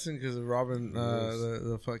 I'm guessing because of Robin,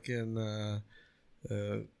 the fucking.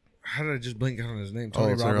 How did I just blink out on his name?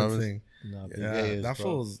 Tony Tony Robbins Robbins? thing. No, Yeah,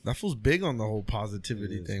 bro. that fool's big on the whole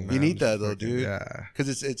positivity It is, thing. man. Man. You need that Just though, freaking- dude. Yeah,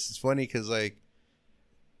 because it's funny because like,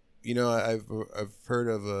 you know, I've heard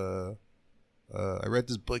of I read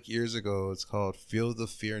this book years ago. It's called Feel the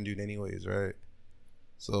Fear and Do It Anyways, right?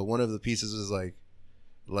 So one of the pieces is like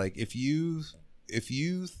if you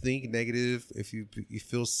think negative, if you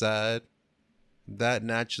feel sad, that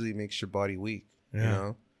naturally makes your body weak. You Yeah.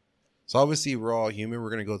 know. So obviously we're all human. We're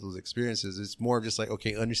gonna go through those experiences. It's more of just like,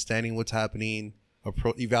 okay, understanding what's happening,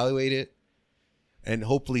 evaluate it, and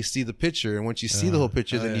hopefully see the picture. And once you see the whole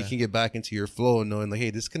picture, then you can get back into your flow and knowing like, hey,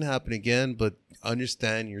 this can happen again, but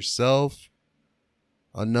understand yourself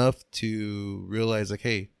enough to realize like,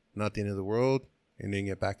 hey, not the end of the world, and then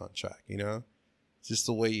get back on track. You know, it's just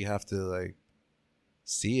the way you have to like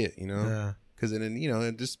see it. You know, yeah, because then you know,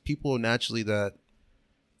 and just people naturally that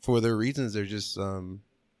for their reasons they're just I'm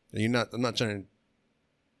not trying to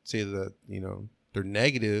say that, you know, they're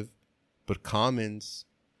negative, but comments,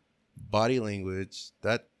 body language,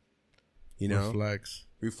 that, you know,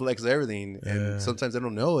 reflects everything. Yeah. And sometimes I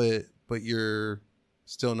don't know it, but you're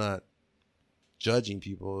still not judging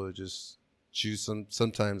people. Just choose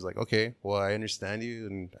sometimes like, okay, well, I understand you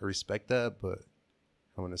and I respect that, but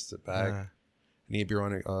I'm going to sit back. Yeah. I need to be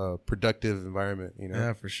around a productive environment, you know?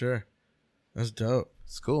 Yeah, for sure. That's dope.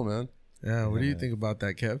 It's cool, man. Yeah, what do you Yeah. think about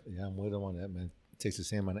that, Kev? Yeah, I'm with him on that, man. It takes the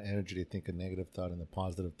same amount of energy to think a negative thought and a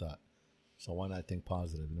positive thought. So why not think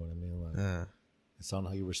positive? You know what I mean? Like, Yeah, it's on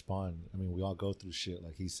how you respond. I mean, we all go through shit,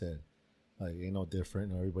 like he said. Like, ain't no different.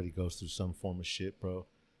 You know, everybody goes through some form of shit, bro.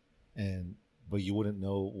 But you wouldn't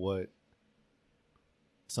know what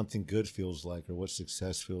something good feels like, or what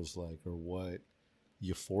success feels like, or what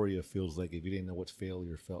euphoria feels like if you didn't know what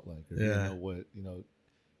failure felt like, or you didn't know what, you know,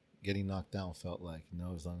 getting knocked down felt like, you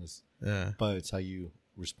know, as long as, but it's how you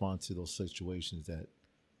respond to those situations that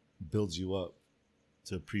builds you up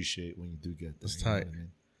to appreciate when you do get there. That's you know tight. what I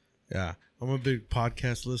mean? Yeah. I'm a big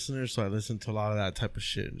podcast listener, so I listen to a lot of that type of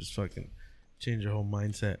shit and just fucking change your whole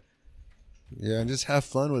mindset. Yeah, and just have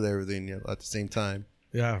fun with everything, you know, at the same time.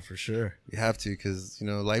 Yeah, for sure. You have to, because, you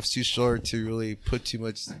know, life's too short to really put too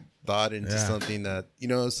much thought into something that, you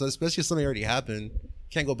know, so especially if something already happened,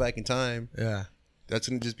 can't go back in time. Yeah. That's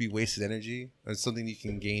going to just be wasted energy. It's something you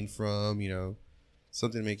can gain from, you know,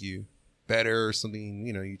 something to make you better, or something,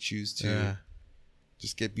 you know, you choose to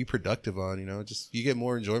just be productive on, you know, just you get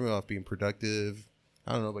more enjoyment off being productive.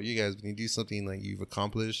 I don't know about you guys, when you do something like you've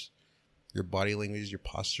accomplished, your body language, your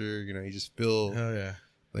posture, you know, you just feel Hell yeah.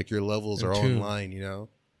 like your levels In are all tune. in line, you know.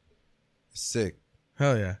 It's sick.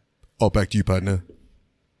 Hell yeah. Oh, back to you, partner.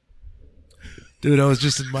 Dude, I was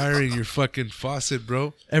just admiring your fucking faucet,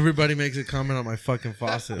 bro. Everybody makes a comment on my fucking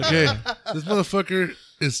faucet. Okay, this motherfucker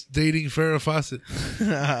is dating Farrah Fawcett.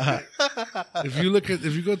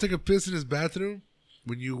 If you go take a piss in his bathroom,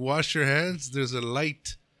 when you wash your hands, there's a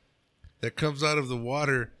light that comes out of the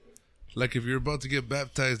water, like if you're about to get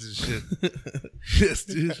baptized and shit. Yes,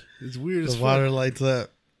 dude, it's weird as The fuck. water lights up.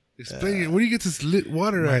 Explain it. Where do you get this lit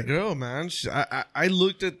water My at? girl, man. I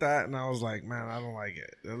looked at that and I was like, man, I don't like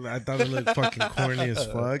it. I thought it looked fucking corny as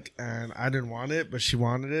fuck, and I didn't want it, but she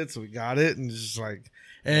wanted it, so we got it. And it's just like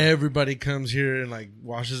everybody comes here and like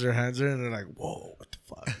washes their hands there, and they're like, whoa, what the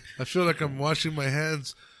fuck? I feel like I'm washing my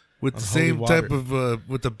hands with the On holy same water. type of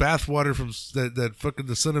with the bath water from that fucking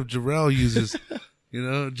the son of Jarrell uses. You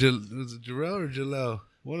know, was it Jarrell or Jalel?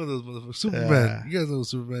 One of those motherfuckers. Superman. Yeah. You guys know who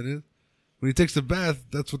Superman is. When he takes a bath,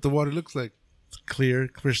 that's what the water looks like. Clear,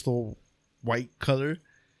 crystal white color.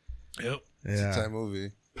 Yep. It's a Yeah, time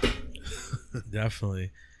movie. definitely.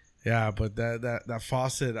 Yeah, but that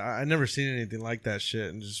faucet, I never seen anything like that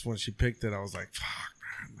shit. And just when she picked it, I was like, fuck,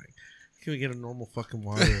 man. Like, can we get a normal fucking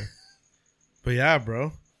water? But yeah,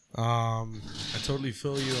 bro. I totally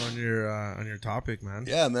feel you on your topic, man.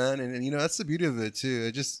 Yeah, man, and you know that's the beauty of it too.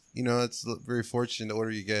 It just, you know, it's very fortunate the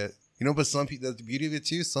older you get, you know. But some people, that's the beauty of it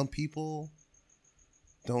too. Some people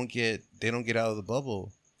don't get out of the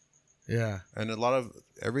bubble, Yeah. and a lot of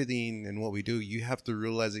everything and what we do, you have to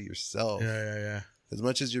realize it yourself. Yeah. As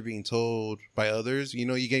much as you're being told by others, you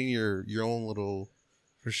know, you getting your own little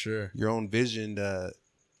For sure. your own vision that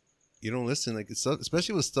you don't listen. Like it's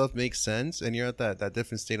especially when stuff makes sense and you're at that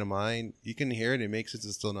different state of mind. You can hear it, it makes sense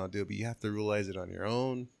to still not do it, but you have to realize it on your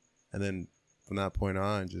own. And then from that point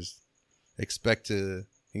on, just expect to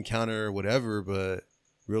encounter whatever, but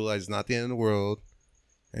realize it's not the end of the world,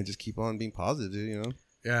 and just keep on being positive, dude, you know?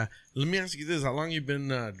 Yeah. Let me ask you this: how long you been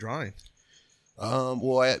drawing?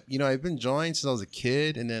 Well, I've been drawing since I was a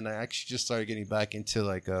kid, and then I actually just started getting back into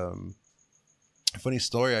like a funny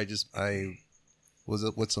story. I was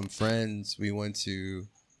with some friends. They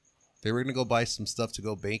were gonna go buy some stuff to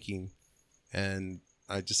go baking, and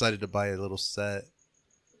I decided to buy a little set,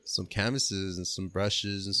 some canvases and some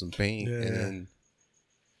brushes and some paint, and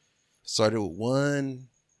started with one,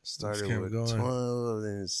 started with 12,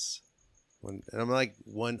 and I'm like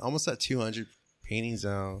almost at 200 paintings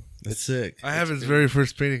now. That's sick. I have his very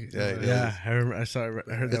first painting. Yeah, I remember.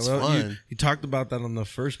 I heard that. It's Well, fun. You talked about that on the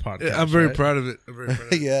first podcast. Yeah, I'm very right? proud of it.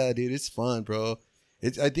 Yeah, dude, it's fun, bro.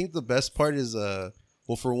 I think the best part is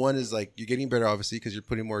well, for one is like you're getting better, obviously, because you're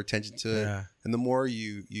putting more attention to it. Yeah. And the more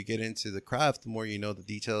you get into the craft, the more you know the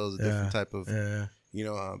details, the different type of, you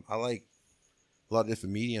know, I like a lot of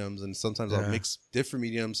different mediums, and sometimes I'll mix different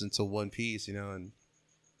mediums into one piece, you know,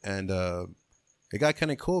 and it got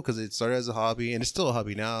kind of cool because it started as a hobby, and it's still a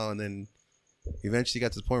hobby now, and then eventually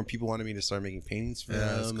got to the point where people wanted me to start making paintings for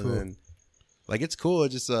them, cool. and then like it's cool. It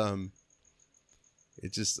just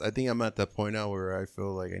I think I'm at that point now where I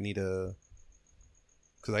feel like I need to,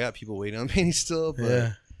 because I got people waiting on painting still,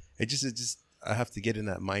 but it just I have to get in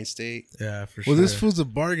that mind state. Yeah, for sure. Well, this fool's a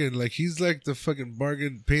bargain. Like, he's like the fucking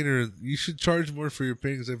bargain painter. You should charge more for your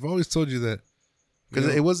paintings. I've always told you that.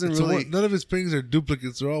 Because it wasn't really... none of his paintings are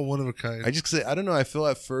duplicates. They're all one of a kind. I don't know. I feel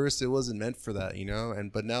at first it wasn't meant for that, you know?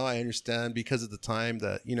 But now I understand because of the time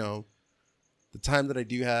that, you know, the time that I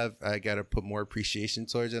do have, I got to put more appreciation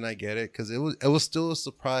towards it, and I get it. Because it was still a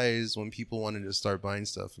surprise when people wanted to start buying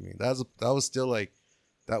stuff for me. That was still like,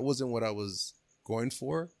 that wasn't what I was going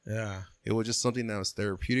for. Yeah. It was just something that was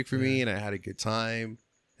therapeutic for me, and I had a good time.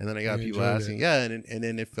 And then I got people asking. it. Yeah, and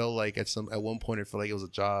then it felt like at one point it felt like it was a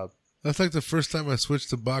job. That's like the first time I switched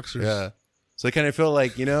to boxers. Yeah. So I kind of felt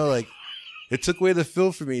like, you know, like it took away the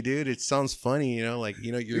feel for me, dude. It sounds funny, you know, like,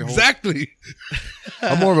 you know, you're exactly.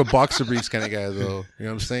 I'm more of a boxer briefs kind of guy, though. You know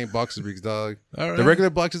what I'm saying? Boxer briefs, dog. All right. The regular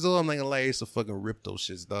boxers, though, I'm not gonna lie, I used to fucking rip those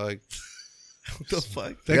shits, dog. What the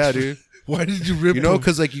fuck? Yeah, dude. Why did you rip You know, them?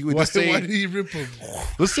 because like you would Why, just say, why did you rip them?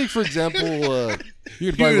 let's take for example,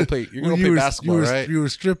 you're gonna play basketball, right? You were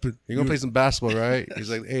stripping. You're gonna play some basketball, right? He's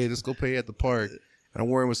like, hey, let's go play at the park. And I'm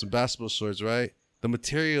wearing with some basketball shorts, right? The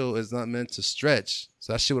material is not meant to stretch,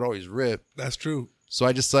 so that shit would always rip. That's true. So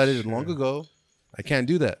I decided long ago, I can't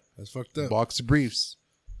do that. That's fucked up. Boxer briefs,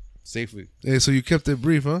 safely, Hey, so you kept it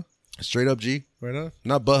brief, huh? straight up, G. Right on.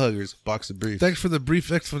 Not butt huggers, boxer briefs. Thanks for the brief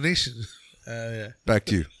explanation. Yeah. Back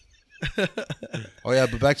to you. Oh yeah,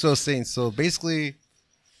 but back to what I was saying. So basically,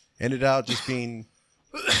 ended out just being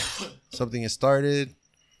something that started,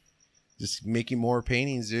 just making more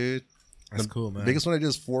paintings, dude. That's cool, man. Biggest one I did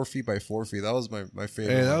is 4 feet by 4 feet. That was my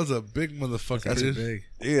favorite. Hey, that one. was a big motherfucker, That's dude. big.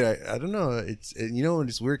 Dude, I don't know. You know,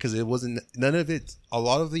 it's weird because it wasn't none of it. A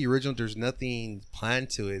lot of the original, there's nothing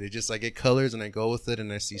planned to it. It just I get colors and I go with it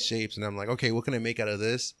and I see shapes and I'm like, okay, what can I make out of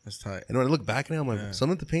this? That's tight. And when I look back at it, I'm like, some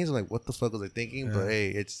of the paintings, I'm like, what the fuck was I thinking? But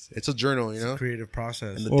hey, it's a journal, you know. Creative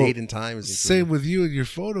process. And the Well, date and time is Same with you and your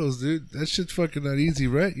photos, dude. That shit's fucking not easy,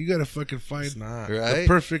 right? You gotta fucking It's find not. the right.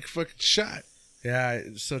 perfect fucking shot. Yeah,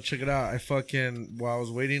 so check it out. While I was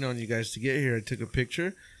waiting on you guys to get here, I took a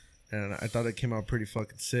picture, and I thought it came out pretty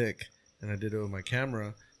fucking sick. And I did it with my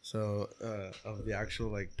camera, so of the actual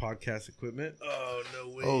like podcast equipment. Oh no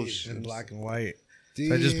way! Oh, shit. In black and white.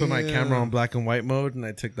 So I just put my camera on black and white mode, and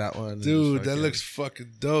I took that one. and Dude, just that fucking- looks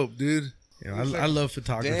fucking dope, dude. You know, I love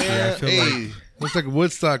photography. Damn, I feel hey, like Looks like a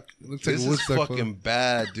Woodstock. Looks like this a is Woodstock. fucking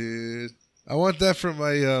bad, dude. I want that for my.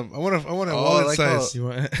 I want a Oh, I wallet like size. you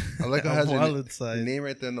want. I like how it a has your wallet size. name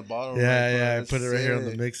right there in the bottom. Yeah, right, I put it right here on the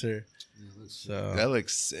sick. mixer. So That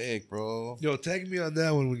looks sick, bro. Yo, tag me on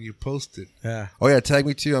that one when you post it. yeah, Oh yeah, tag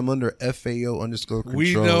me too. I'm under FAO_control.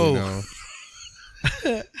 We know.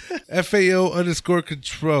 You know.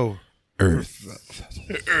 FAO_control.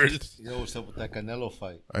 Earth. Yo, what's up with that Canelo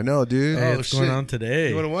fight? I know, dude. hey, Oh, it's going shit. on today.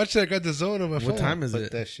 You want to watch that? I got the zone on my phone. What time is Put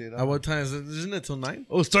it? that shit At on. what time is it? Isn't it till 9?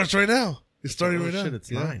 Oh, it starts right now. It's starting right now. Shit,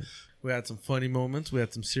 it's Yeah. 9. We had some funny moments. We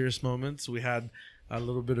had some serious moments. We had a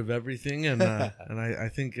little bit of everything, and I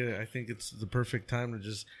think it's the perfect time to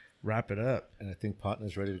just wrap it up. And I think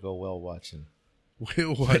partner's ready to go whale watching.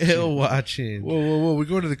 Whale watching. Whale watching. Whoa. We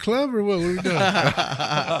going to the club or what? What are we doing?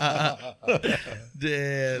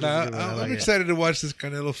 Damn, I'm excited to watch this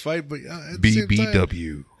Canelo fight, but at the same time,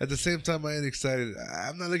 BBW. at the same time, I ain't excited.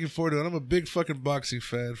 I'm not looking forward to it. I'm a big fucking boxing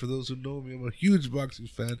fan. For those who know me, I'm a huge boxing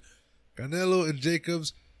fan. Canelo and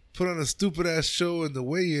Jacobs put on a stupid ass show in the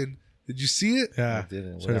weigh-in. Did you see it? Yeah. I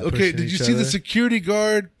didn't. Started Okay, pushing did you each see the other. security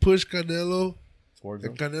guard push Canelo? Towards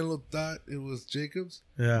And him? Canelo thought it was Jacobs?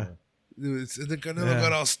 Yeah. And then Canelo Yeah.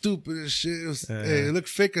 got all stupid and shit. It was, Yeah. hey, it looked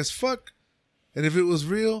fake as fuck. And if it was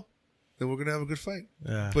real, then we're gonna have a good fight.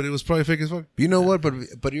 Yeah. But it was probably fake as fuck. You know what? But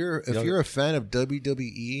if you're a fan of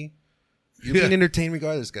WWE, you're being entertained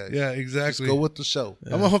regardless, guys. Yeah, Just exactly. go with the show.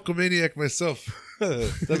 I'm a Hulkamaniac myself.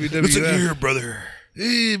 WWF. brother.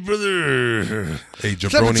 Hey, brother. Hey,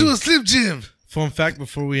 Step into a Slim Jim. Fun fact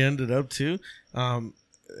before we ended up too,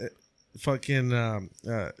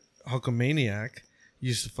 Hulkamaniac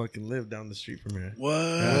used to fucking live down the street from here.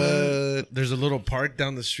 What? There's a little park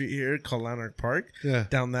down the street here called Lanark Park. Yeah.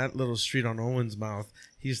 Down that little street on Owens Mouth,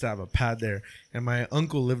 he used to have a pad there. And my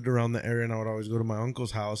uncle lived around the area, and I would always go to my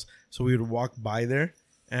uncle's house. So we would walk by there,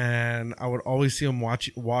 and I would always see him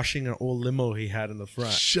washing an old limo he had in the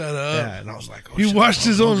front. Shut up. Yeah, and I was like, oh, He shit, washed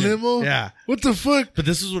his Hulk own Hogan. limo? Yeah. What the fuck? But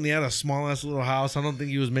this was when he had a small ass little house. I don't think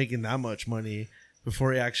he was making that much money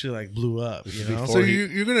before he actually like blew up. You know? So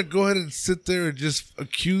you're going to go ahead and sit there and just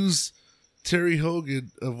accuse Terry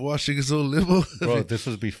Hogan of washing his own limo? Bro, this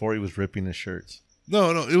was before he was ripping his shirts.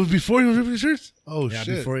 No, it was before he was ripping his shirts? Oh, yeah,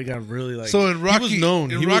 shit. before he got really like. So in Rocky, he was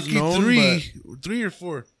known. in He Rocky was known, 3 or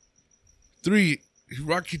 4? 3.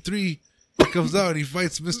 Rocky 3, he comes out and he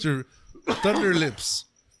fights Mr. Thunder Lips.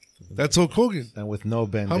 That's Hulk Hogan. And with no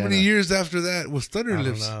bandana. How many years after that was Thunder I don't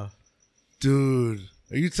Lips? know. Dude,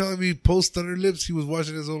 are you telling me post Thunder Lips he was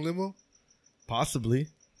washing his own limo? Possibly.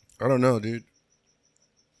 I don't know, dude.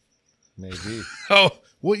 Maybe. Oh,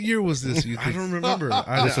 what year was this? You I think? don't remember.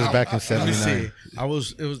 This was back in Let me 79. see. It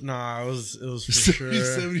was for sure.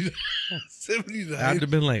 79. It 79. had to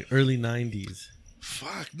have been like early 90s.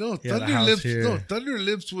 Fuck no, He had a Thunder house Lips. here. No, Thunder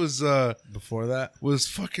Lips Before that. was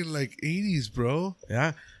fucking like 80s, bro.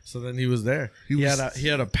 Yeah. So then he was there. He had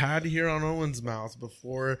a pad here on Owens Mouth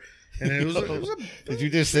before, and it was a Did you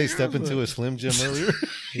just say step into a Slim Jim earlier?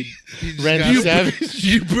 he just Randy got- Savage?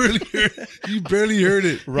 You barely heard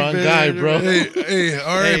it. Wrong guy, bro. Hey,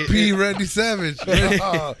 R.I.P. Randy Savage.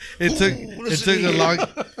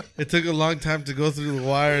 It took a long time to go through the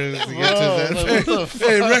wire to get to that. Bro, what the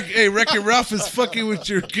fuck? Hey, Wreck-It Ralph is fucking with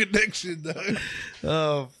your connection, dog.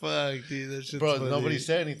 Oh fuck, dude, that shit's Bro, funny. nobody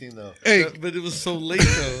said anything, though. Hey, But it was so late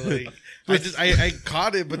though. Like I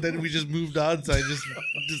caught it, but then we just moved on, so I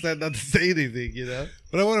just had not to say anything, you know.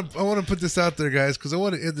 but I want to put this out there, guys, because I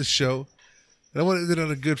want to end the show, and I want to end it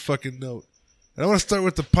on a good fucking note. And I want to start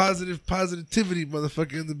with the positivity,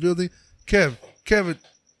 motherfucker, in the building. Kevin,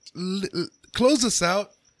 close us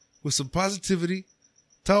out with some positivity.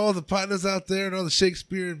 Tell all the partners out there and all the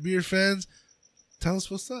Shakespeare and beer fans, tell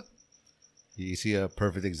us what's up. You see a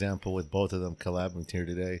perfect example with both of them collabing here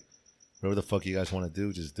today. Whatever the fuck you guys want to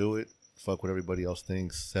do, just do it. Fuck what everybody else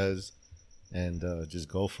thinks, says, and just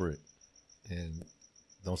go for it. And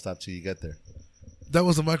don't stop till you get there. That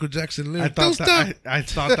was a Michael Jackson lyric. I Don't thought stop. that I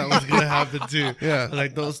thought that was gonna happen too. Yeah.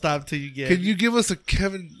 Like don't stop till you get. Can you give us a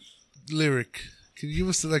Kevin lyric? Can you give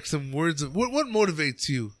us like some words of what motivates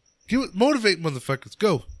you? Motivate motherfuckers.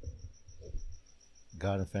 Go.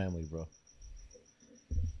 God and family, bro.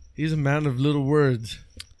 He's a man of little words.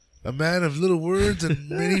 A man of little words and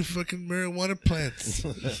many fucking marijuana plants.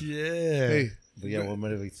 Yeah. Hey, But yeah, what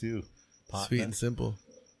motivates you? Sweet and simple.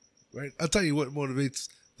 right? I'll tell you what motivates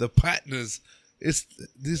the partners. It's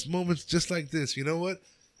these moments just like this. You know what?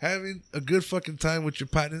 Having a good fucking time with your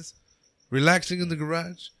partners, relaxing in the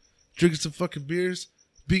garage, drinking some fucking beers,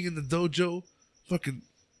 being in the dojo, fucking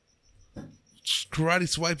karate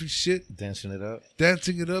swiping shit, Dancing it up.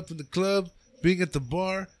 dancing it up in the club, being at the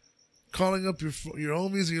bar, calling up your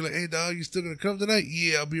homies, and you're like, "Hey, dog, you still gonna come tonight?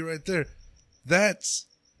 Yeah, I'll be right there." That's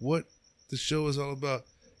what the show is all about.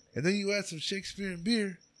 And then you add some Shakespeare and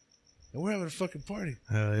beer, and we're having a fucking party.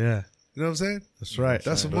 Hell yeah. You know what I'm saying? That's right.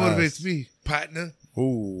 That's what Blast. motivates me, partner.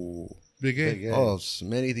 Ooh. Big A. Big A. Oh,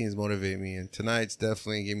 many things motivate me, and tonight's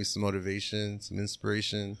definitely gave me some motivation, some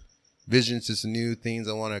inspiration, visions to some new things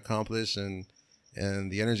I want to accomplish, and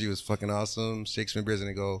the energy was fucking awesome. Shakespeare Beer's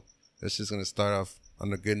gonna go. That's just gonna start off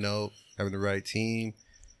on a good note, having the right team,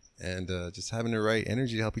 and just having the right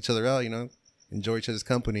energy to help each other out. You know, enjoy each other's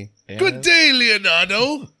company. Good day,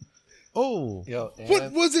 Leonardo. Oh. Yo,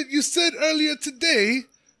 What was it you said earlier today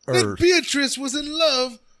that Earth. Beatrice was in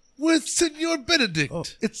love with Senor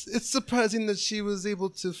Benedict? It's surprising that she was able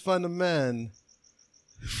to find a man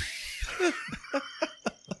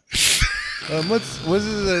What's it?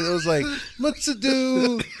 It was like much to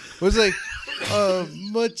do. It was like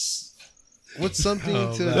much. What's something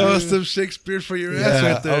to? That was some Shakespeare for your ass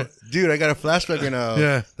right there. Oh, dude, I got a flashback right now.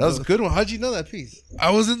 Yeah. That was a good one. How'd you know that piece? I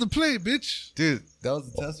was in the play, bitch. Dude, that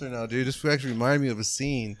was the test right now, dude. This actually reminded me of a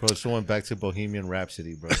scene. Bro, someone back to Bohemian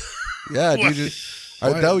Rhapsody, bro. Yeah, What? dude.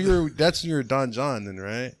 Why? That's when you were Don John, then,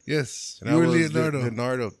 right? Yes, And you I were was Leonardo.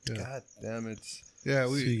 Leonardo. Yeah. God damn it. Yeah,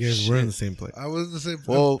 So you guys were in the same place. I was in the same.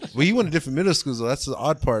 Well, you went to different middle schools, though. That's the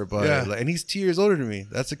odd part about Yeah. it. Like, and he's 2 years older than me.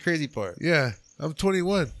 That's the crazy part. yeah, I'm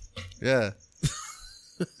 21. Yeah.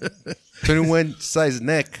 21 size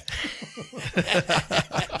neck.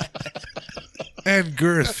 And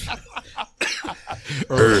girth.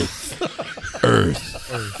 Earth.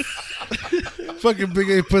 Fucking Big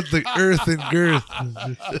A put the earth in girth.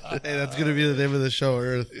 Hey, that's gonna be the name of the show,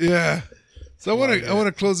 Earth. Yeah. So I want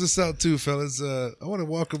to close this out too, fellas. I want to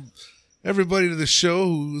welcome everybody to the show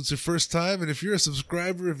who's your first time, and if you're a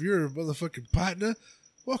subscriber, if you're a motherfucking partner,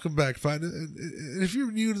 welcome back, partner. And if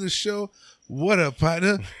you're new to the show, what up,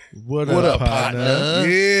 partner? What up, partner?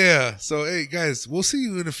 Yeah. So hey, guys, we'll see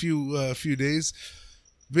you in a few days.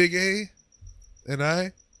 Big A and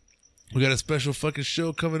I, we got a special fucking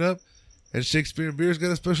show coming up, and Shakespeare and Beer's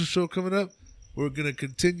got a special show coming up. We're gonna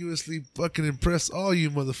continuously fucking impress all you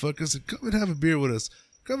motherfuckers, and come and have a beer with us.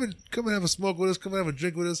 Come and have a smoke with us. Come and have a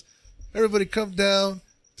drink with us. Everybody, come down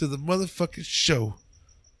to the motherfucking show.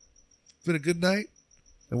 It's been a good night,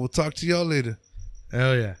 and we'll talk to y'all later.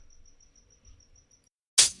 Hell yeah.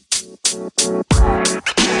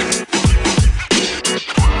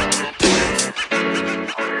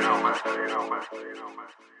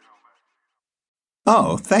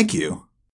 Oh, thank you.